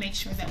want to make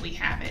sure that we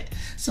have it.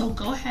 So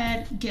go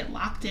ahead, get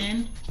locked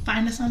in.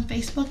 Find us on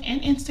Facebook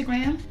and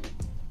Instagram.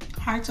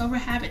 Hearts Over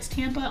Habits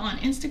Tampa on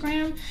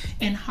Instagram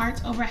and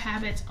Hearts Over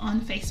Habits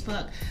on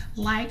Facebook.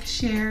 Like,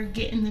 share,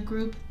 get in the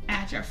group,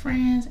 add your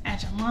friends,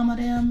 add your mama,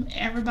 them,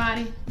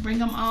 everybody, bring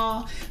them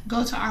all.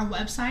 Go to our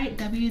website,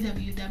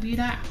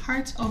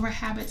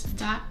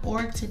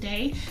 www.heartsoverhabits.org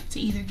today to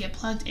either get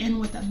plugged in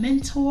with a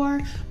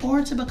mentor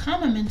or to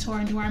become a mentor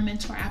and do our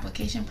mentor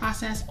application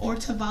process or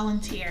to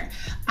volunteer.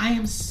 I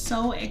am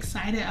so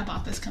excited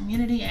about this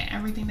community and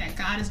everything that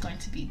God is going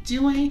to be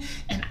doing,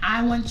 and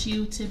I want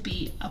you to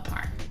be a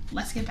part.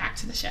 Let's get back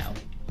to the show.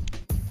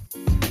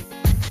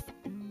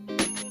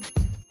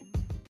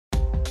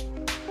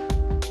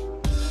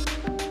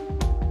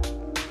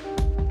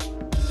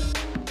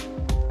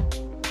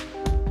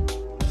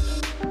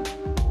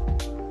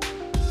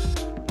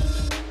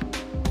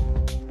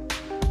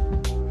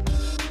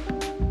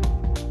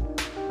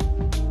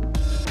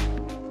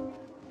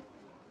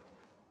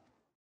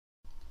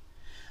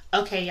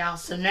 Okay, y'all,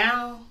 so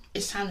now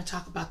it's time to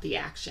talk about the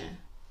action.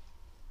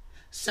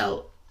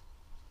 So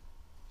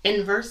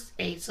in verse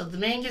 8, so the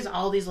man gives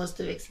all these lists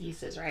of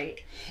excuses,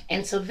 right?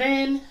 And so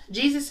then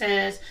Jesus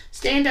says,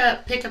 stand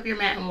up, pick up your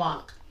mat and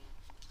walk.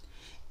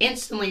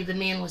 Instantly the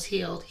man was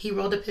healed. He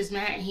rolled up his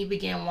mat and he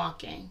began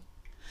walking.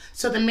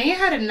 So the man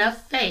had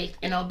enough faith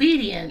and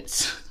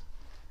obedience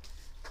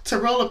to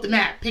roll up the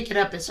mat, pick it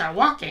up, and start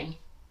walking.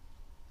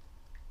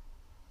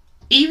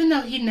 Even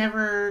though he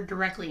never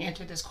directly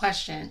answered this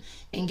question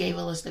and gave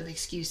a list of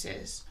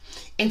excuses.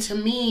 And to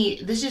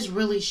me, this just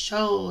really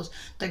shows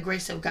the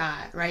grace of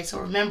God, right? So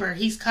remember,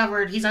 he's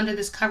under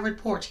this covered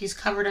porch. He's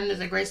covered under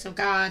the grace of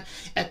God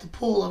at the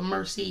pool of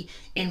mercy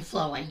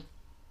inflowing.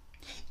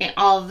 And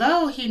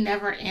although he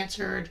never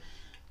answered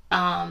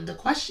the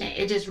question,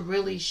 it just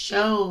really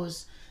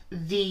shows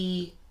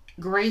the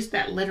grace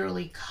that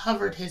literally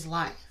covered his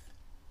life.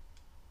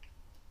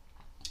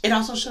 It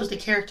also shows the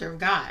character of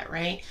God,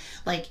 right?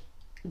 Like,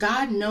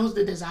 God knows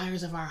the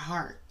desires of our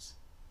hearts.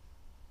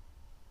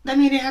 That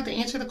means he didn't have to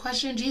answer the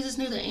question. Jesus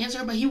knew the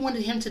answer, but he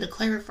wanted him to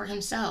declare it for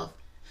himself.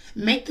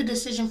 Make the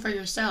decision for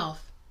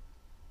yourself.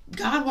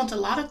 God wants a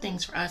lot of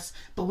things for us,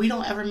 but we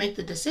don't ever make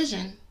the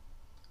decision.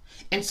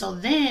 And so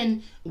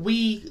then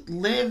we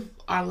live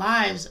our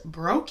lives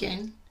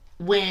broken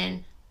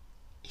when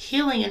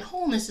healing and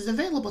wholeness is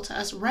available to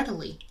us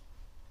readily.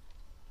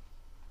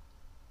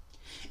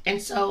 And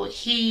so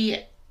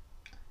he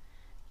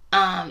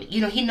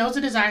knows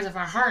the desires of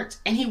our hearts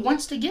and he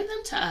wants to give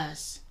them to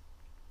us.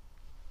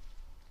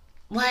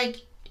 Like,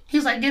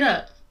 he's like, get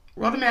up,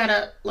 roll the mat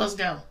up, let's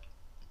go.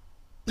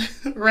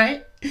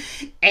 Right?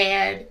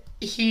 And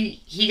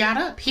he got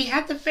up. He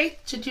had the faith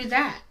to do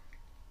that.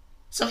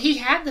 So he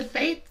had the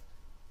faith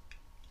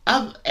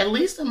of at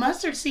least a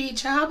mustard seed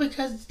child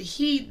because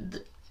he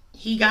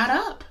got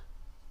up.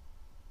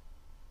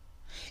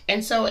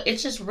 And so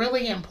it's just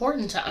really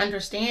important to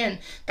understand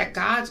that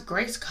God's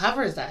grace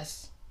covers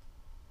us.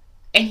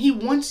 And he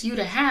wants you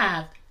to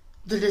have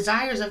the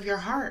desires of your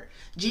heart.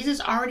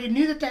 Jesus already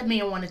knew that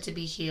man wanted to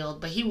be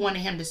healed, but he wanted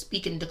him to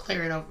speak and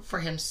declare it over for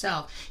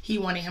himself. He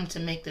wanted him to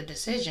make the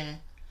decision.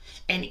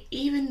 And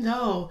even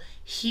though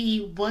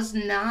he was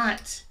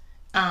not,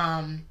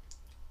 the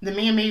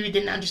man maybe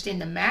didn't understand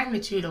the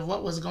magnitude of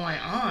what was going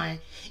on,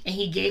 and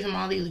he gave him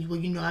all these,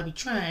 well, I be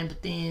trying,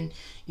 but then,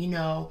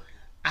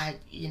 I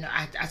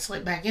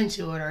slip back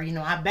into it, or,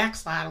 I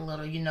backslide a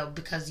little,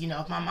 because,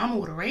 if my mama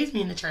would have raised me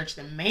in the church,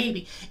 then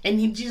maybe.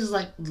 And Jesus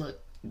like, look,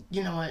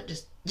 you know what,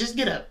 just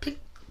get up, pick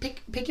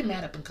your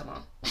mat up and come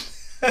on.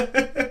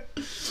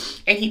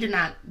 And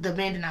the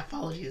man did not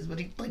follow Jesus, but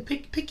he like,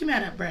 pick your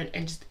mat up, Brad,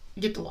 and just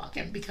get to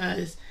walking,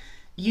 because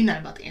you're not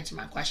about to answer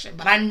my question.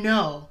 But I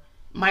know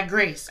my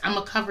grace, I'm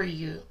going to cover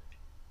you.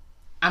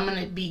 I'm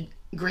going to be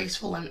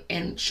graceful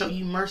and show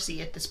you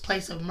mercy at this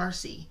place of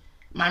mercy.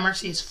 My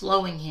mercy is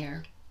flowing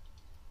here.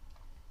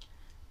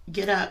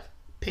 Get up,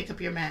 pick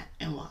up your mat,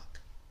 and walk.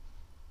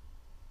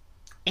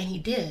 And he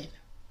did.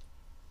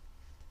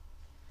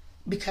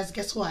 Because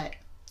guess what?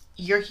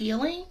 Your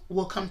healing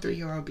will come through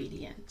your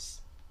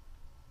obedience.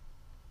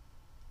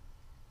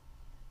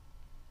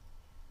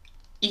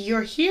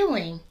 Your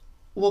healing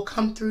will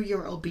come through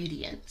your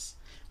obedience.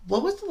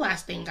 What was the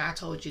last thing God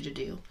told you to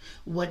do?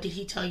 What did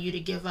he tell you to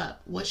give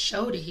up? What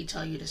show did he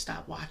tell you to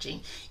stop watching?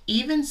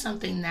 Even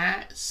something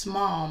that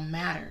small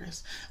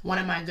matters. One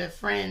of my good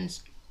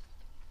friends,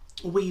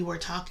 we love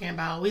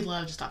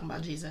just talking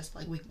about Jesus.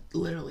 Like, we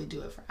literally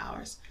do it for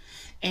hours.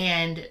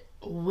 And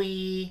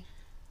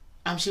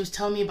she was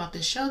telling me about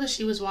this show that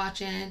she was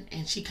watching,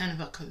 and she kind of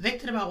felt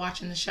convicted about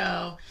watching the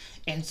show.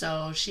 And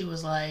so she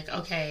was like,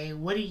 okay,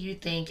 what do you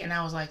think? And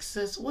I was like,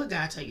 sis, what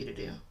God tell you to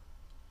do?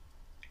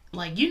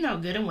 Like, you know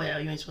good and well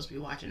you ain't supposed to be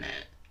watching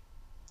that.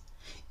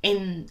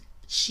 And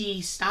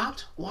she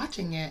stopped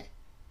watching it.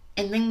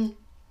 And then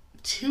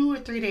 2 or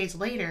 3 days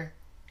later,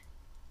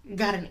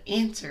 got an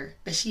answer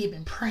that she had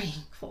been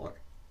praying for.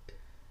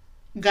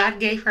 God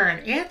gave her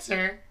an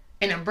answer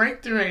and a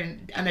breakthrough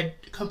in a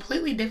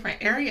completely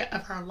different area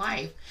of her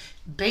life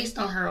based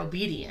on her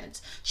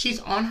obedience. She's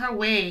on her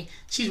way.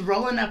 She's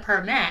rolling up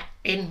her mat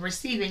and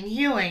receiving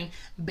healing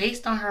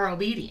based on her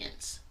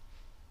obedience.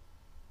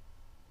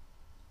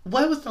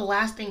 What was the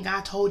last thing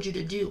God told you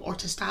to do or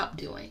to stop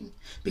doing?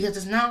 Because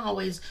it's not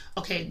always,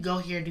 okay, go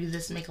here, do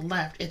this, make a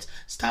left. It's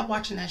stop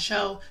watching that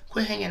show,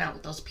 quit hanging out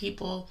with those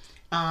people,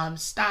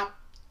 stop,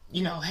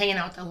 hanging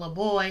out with that little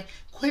boy,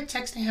 quit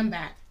texting him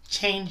back,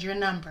 change your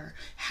number.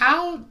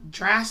 How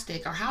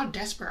drastic or how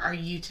desperate are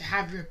you to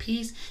have your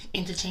peace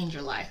and to change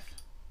your life?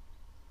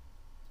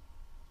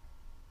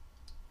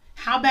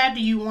 How bad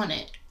do you want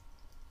it?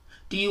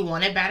 Do you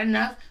want it bad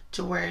enough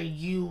to where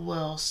you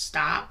will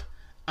stop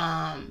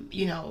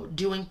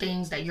doing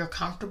things that you're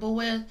comfortable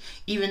with,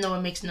 even though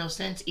it makes no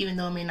sense, even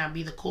though it may not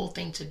be the cool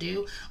thing to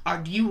do? Or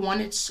do you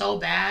want it so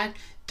bad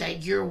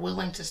that you're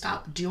willing to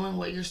stop doing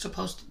what you're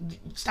supposed to,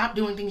 stop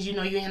doing things you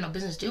know you ain't no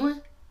business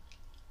doing?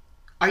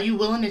 Are you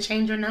willing to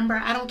change your number?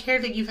 I don't care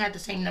that you've had the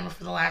same number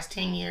for the last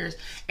 10 years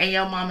and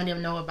your mom and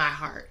them know it by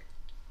heart.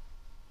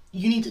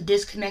 You need to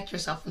disconnect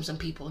yourself from some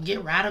people.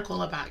 Get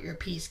radical about your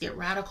peace. Get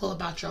radical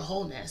about your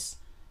wholeness.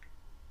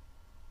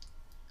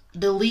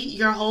 Delete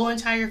your whole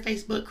entire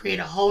Facebook, create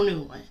a whole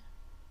new one.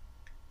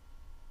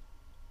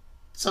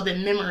 So that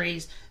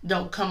memories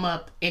don't come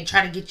up and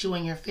try to get you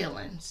in your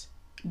feelings.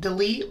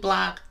 Delete,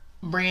 block,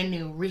 brand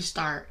new,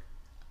 restart.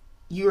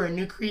 You are a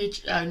new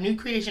creation, a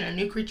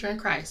new creature in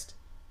Christ.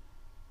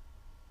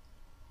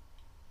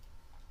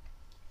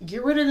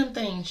 Get rid of them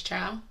things,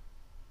 child.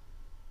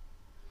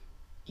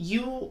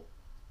 You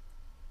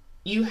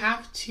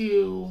have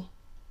to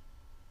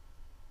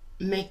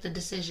make the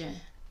decision,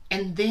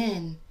 and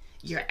then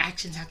your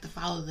actions have to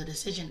follow the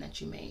decision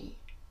that you made.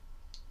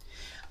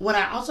 What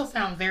I also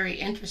found very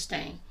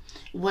interesting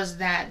was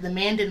that the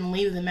man didn't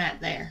leave the mat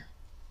there.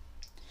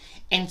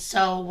 And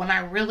so when I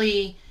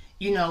really,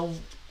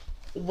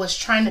 was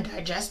trying to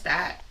digest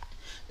that,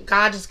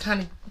 God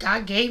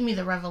gave me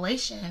the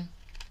revelation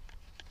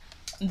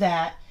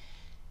that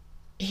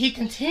he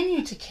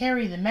continued to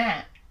carry the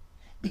mat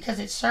because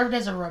it served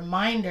as a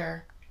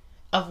reminder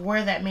of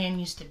where that man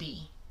used to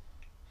be.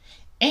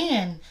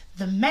 And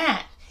the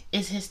mat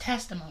is his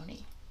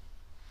testimony,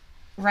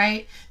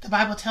 right? The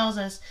Bible tells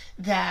us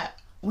that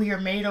we are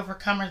made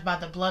overcomers by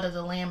the blood of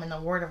the Lamb and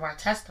the word of our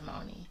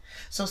testimony.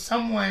 So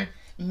someone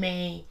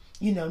may,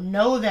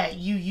 know that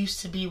you used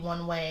to be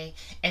one way,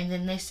 and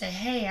then they say,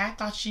 hey, I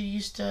thought you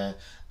used to,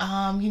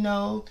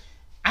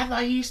 I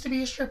thought you used to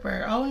be a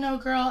stripper. Oh no,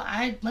 girl,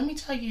 let me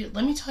tell you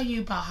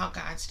about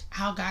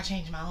how God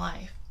changed my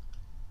life.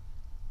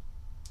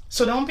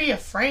 So don't be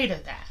afraid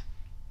of that.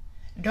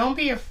 Don't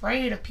be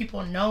afraid of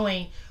people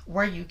knowing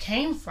where you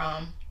came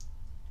from.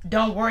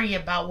 Don't worry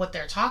about what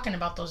they're talking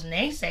about, those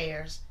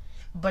naysayers.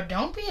 But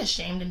don't be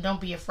ashamed and don't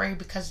be afraid,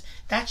 because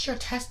that's your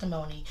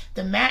testimony.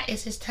 The mat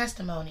is his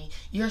testimony.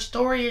 Your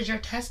story is your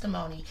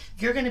testimony.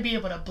 You're going to be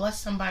able to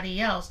bless somebody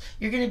else.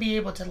 You're going to be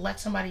able to let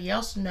somebody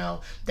else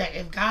know that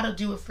if God will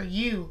do it for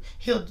you,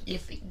 he'll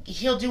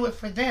do it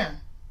for them.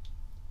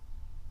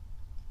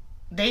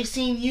 They've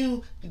seen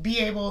you be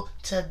able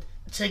to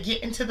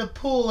get into the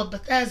pool of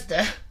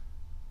Bethesda.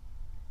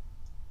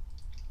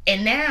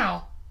 And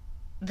now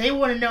they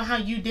want to know how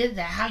you did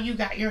that, how you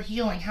got your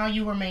healing, how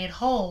you were made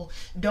whole.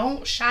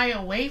 Don't shy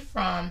away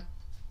from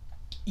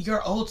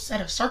your old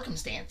set of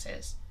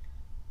circumstances.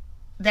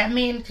 That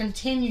man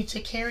continued to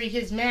carry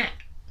his mat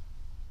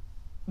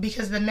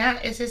because the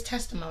mat is his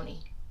testimony.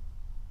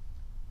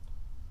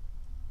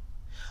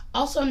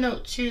 Also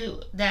note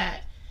too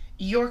that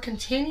your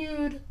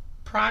continued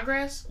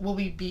progress will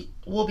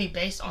be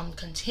based on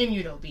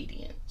continued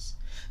obedience.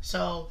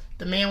 So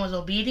the man was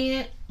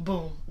obedient,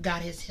 boom,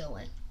 got his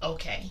healing.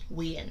 Okay,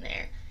 we in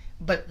there.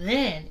 But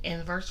then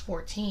in verse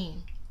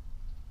 14,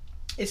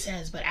 it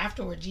says, but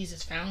afterward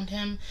Jesus found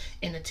him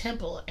in the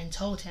temple and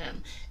told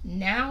him,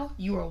 now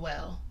you are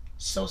well,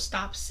 so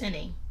stop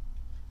sinning,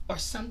 or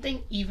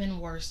something even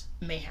worse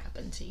may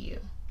happen to you.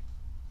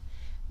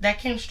 That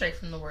came straight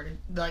from the word,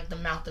 like the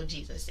mouth of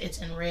Jesus.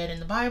 It's in red in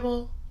the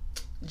Bible.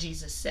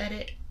 Jesus said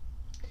it.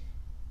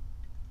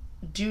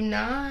 Do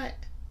not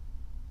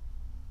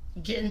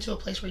get into a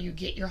place where you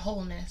get your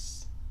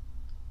wholeness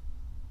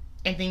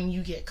and then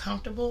you get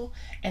comfortable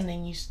and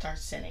then you start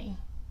sinning,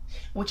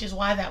 which is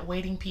why that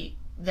waiting period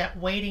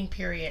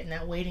and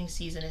that waiting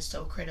season is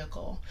so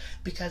critical,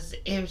 because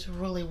it's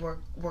really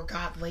where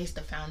God lays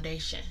the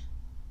foundation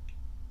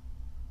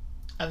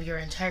of your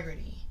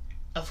integrity,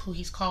 of who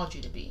he's called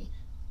you to be.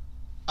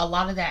 A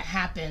lot of that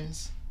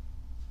happens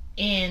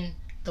in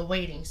the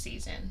waiting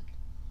season,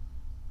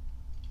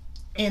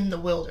 in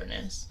the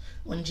wilderness.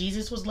 When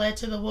Jesus was led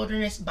to the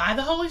wilderness by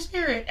the Holy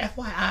Spirit,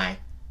 FYI,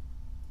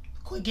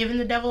 Quit giving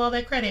the devil all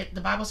that credit.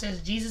 The Bible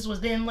says Jesus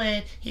was then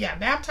led, he got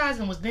baptized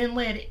and was then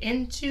led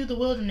into the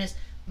wilderness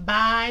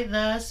by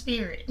the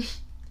Spirit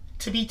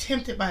to be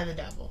tempted by the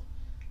devil.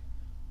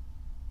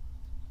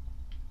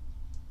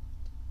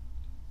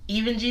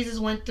 Even Jesus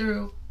went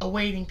through a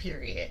waiting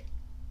period,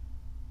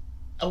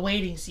 a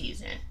waiting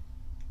season,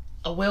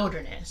 a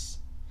wilderness.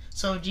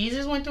 So if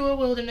Jesus went through a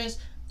wilderness,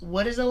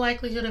 what is the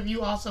likelihood of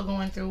you also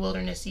going through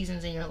wilderness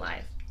seasons in your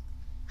life?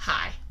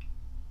 High.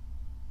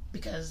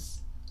 Because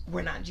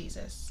we're not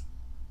Jesus.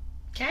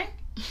 Okay?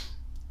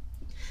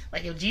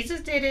 Like if Jesus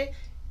did it,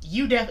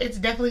 it's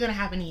definitely going to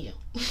happen to you.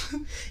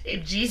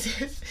 If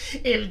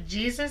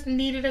Jesus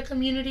needed a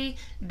community,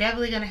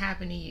 definitely going to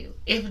happen to you.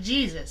 If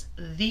Jesus,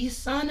 the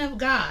Son of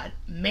God,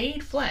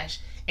 made flesh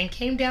and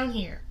came down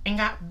here and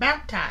got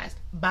baptized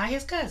by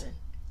his cousin,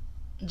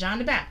 John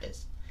the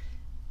Baptist,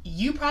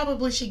 you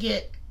probably should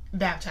get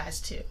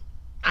baptized too.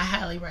 I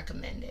highly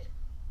recommend it.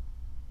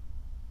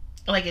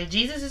 Like if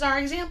Jesus is our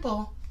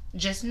example,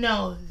 just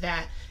know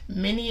that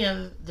many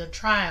of the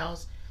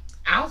trials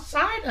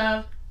outside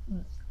of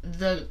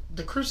the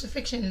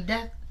crucifixion and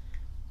death,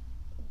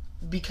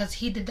 because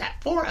he did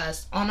that for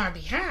us on our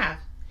behalf,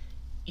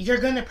 you're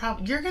gonna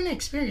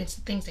experience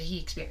the things that he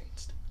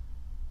experienced.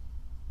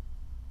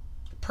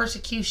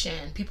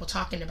 Persecution, people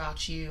talking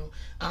about you.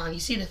 You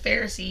see the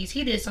Pharisees,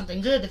 he did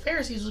something good. The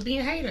Pharisees was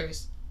being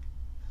haters.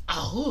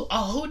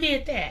 Who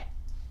did that?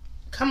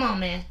 Come on,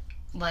 man.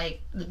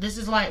 Like, this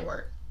is light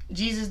work.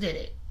 Jesus did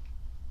it.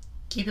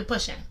 Keep it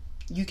pushing.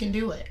 You can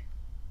do it.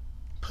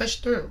 Push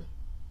through.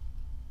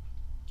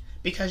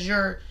 Because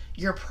your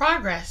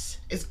progress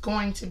is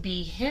going to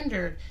be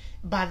hindered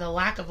by the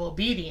lack of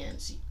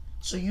obedience.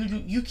 So you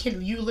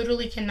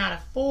literally cannot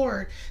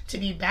afford to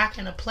be back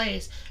in a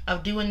place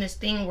of doing this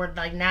thing where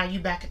like now you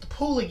back at the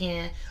pool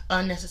again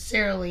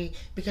unnecessarily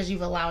because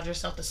you've allowed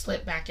yourself to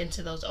slip back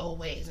into those old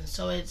ways. And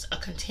so it's a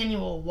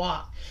continual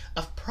walk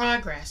of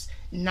progress,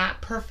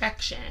 not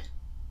perfection.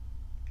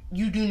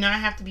 You do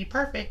not have to be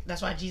perfect.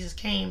 That's why Jesus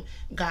came.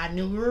 God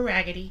knew we were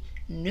raggedy,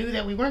 knew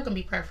that we weren't going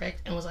to be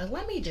perfect, and was like,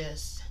 let me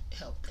just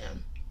help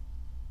them.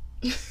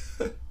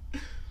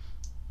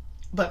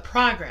 But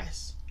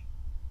progress.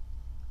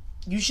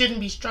 You shouldn't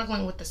be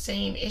struggling with the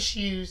same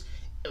issues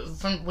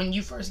from when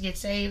you first get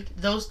saved.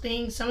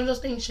 Some of those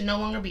things should no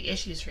longer be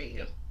issues for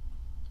you.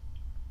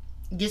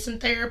 Get some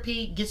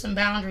therapy, get some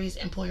boundaries,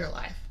 and pull your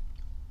life.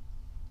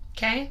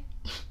 Okay?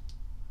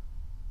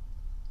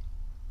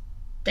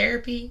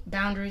 Therapy,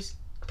 boundaries,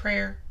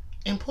 prayer,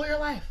 and pull your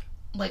life.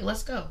 Like,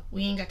 let's go.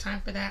 We ain't got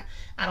time for that.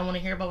 I don't want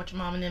to hear about what your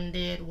mom and them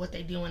did, what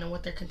they doing, and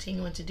what they're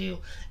continuing to do.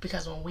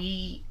 Because when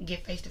we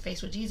get face to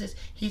face with Jesus,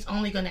 he's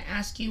only going to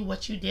ask you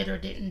what you did or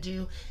didn't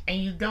do.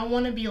 And you don't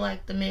want to be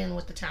like the man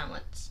with the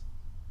talents.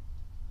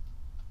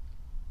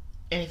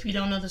 And if you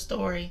don't know the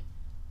story,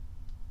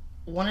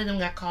 one of them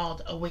got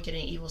called a wicked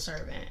and evil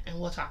servant. And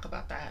we'll talk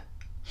about that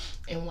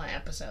in one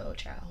episode,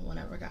 child,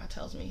 whenever God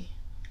tells me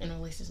and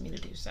releases me to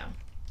do so.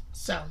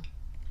 So,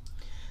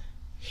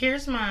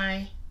 here's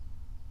my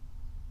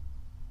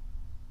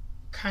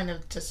kind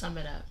of to sum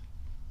it up,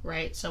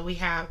 right? So we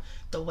have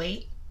the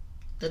wait,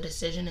 the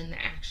decision, and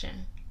the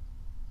action.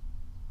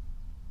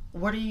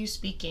 What are you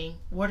speaking?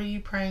 What are you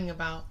praying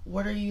about?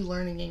 What are you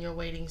learning in your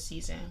waiting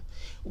season?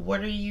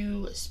 What are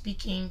you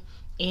speaking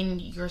in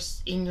your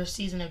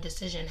season of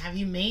decision? Have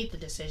you made the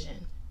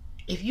decision?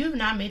 If you have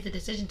not made the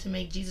decision to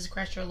make Jesus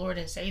Christ your Lord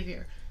and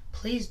Savior,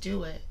 please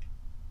do it.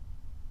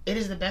 It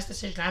is the best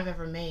decision I've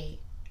ever made.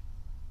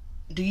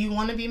 Do you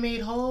want to be made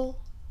whole?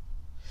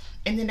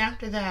 And then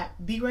after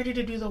that, be ready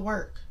to do the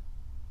work.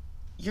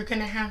 You're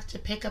going to have to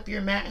pick up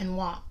your mat and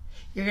walk.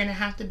 You're going to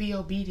have to be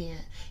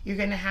obedient. You're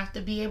going to have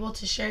to be able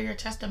to share your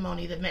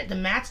testimony. The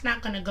mat's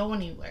not going to go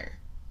anywhere.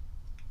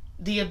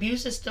 The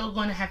abuse is still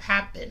going to have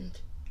happened.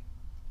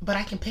 But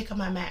I can pick up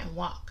my mat and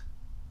walk.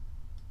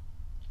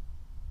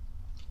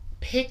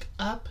 Pick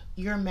up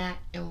your mat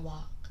and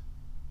walk.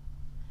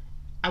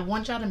 I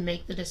want y'all to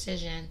make the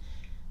decision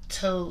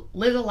to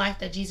live a life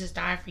that Jesus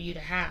died for you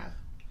to have.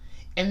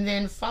 And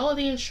then follow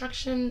the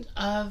instructions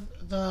of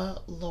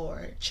the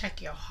Lord.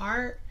 Check your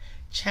heart,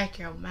 check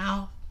your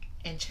mouth,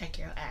 and check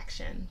your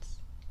actions.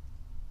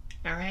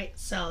 All right,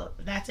 so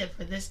that's it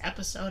for this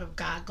episode of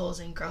God,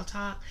 Goals, and Girl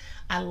Talk.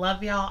 I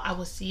love y'all. I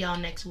will see y'all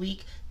next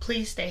week.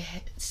 Please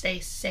stay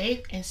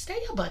safe and stay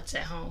your butts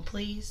at home,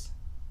 please.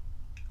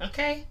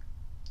 Okay?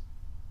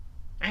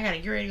 I gotta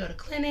get ready to go to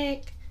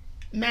clinic.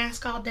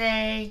 Mask all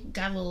day.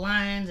 Got little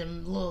lines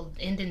and little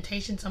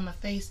indentations on my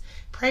face.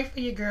 Pray for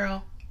your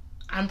girl.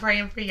 I'm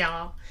praying for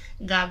y'all.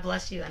 God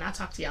bless you, and I'll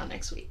talk to y'all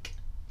next week.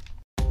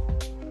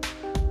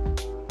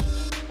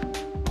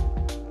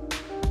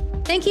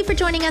 Thank you for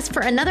joining us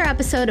for another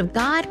episode of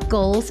God,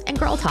 Goals, and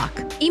Girl Talk.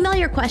 Email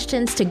your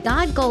questions to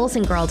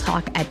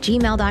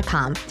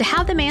godgoalsandgirltalk@gmail.com to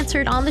have them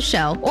answered on the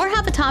show or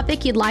have a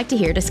topic you'd like to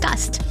hear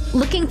discussed.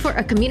 Looking for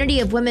a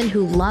community of women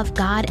who love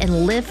God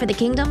and live for the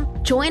kingdom?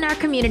 Join our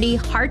community,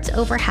 Hearts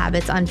Over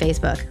Habits, on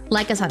Facebook.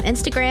 Like us on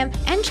Instagram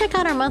and check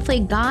out our monthly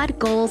God,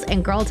 Goals,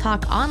 and Girl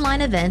Talk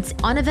online events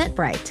on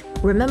Eventbrite.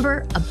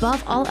 Remember,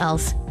 above all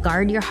else,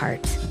 guard your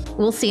heart.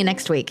 We'll see you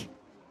next week.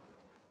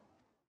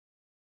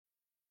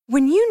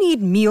 When you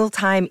need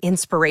mealtime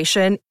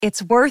inspiration,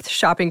 it's worth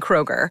shopping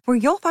Kroger, where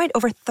you'll find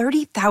over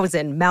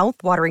 30,000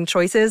 mouth-watering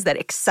choices that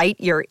excite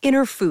your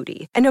inner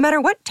foodie. And no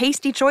matter what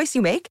tasty choice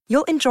you make,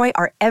 you'll enjoy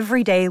our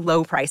everyday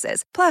low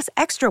prices, plus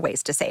extra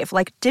ways to save,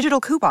 like digital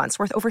coupons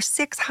worth over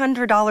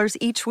 $600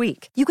 each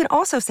week. You can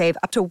also save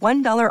up to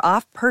 $1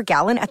 off per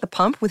gallon at the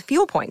pump with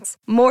fuel points.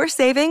 More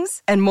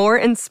savings and more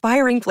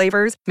inspiring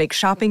flavors make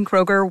shopping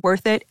Kroger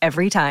worth it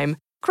every time.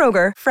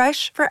 Kroger,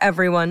 fresh for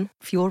everyone.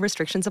 Fuel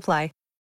restrictions apply.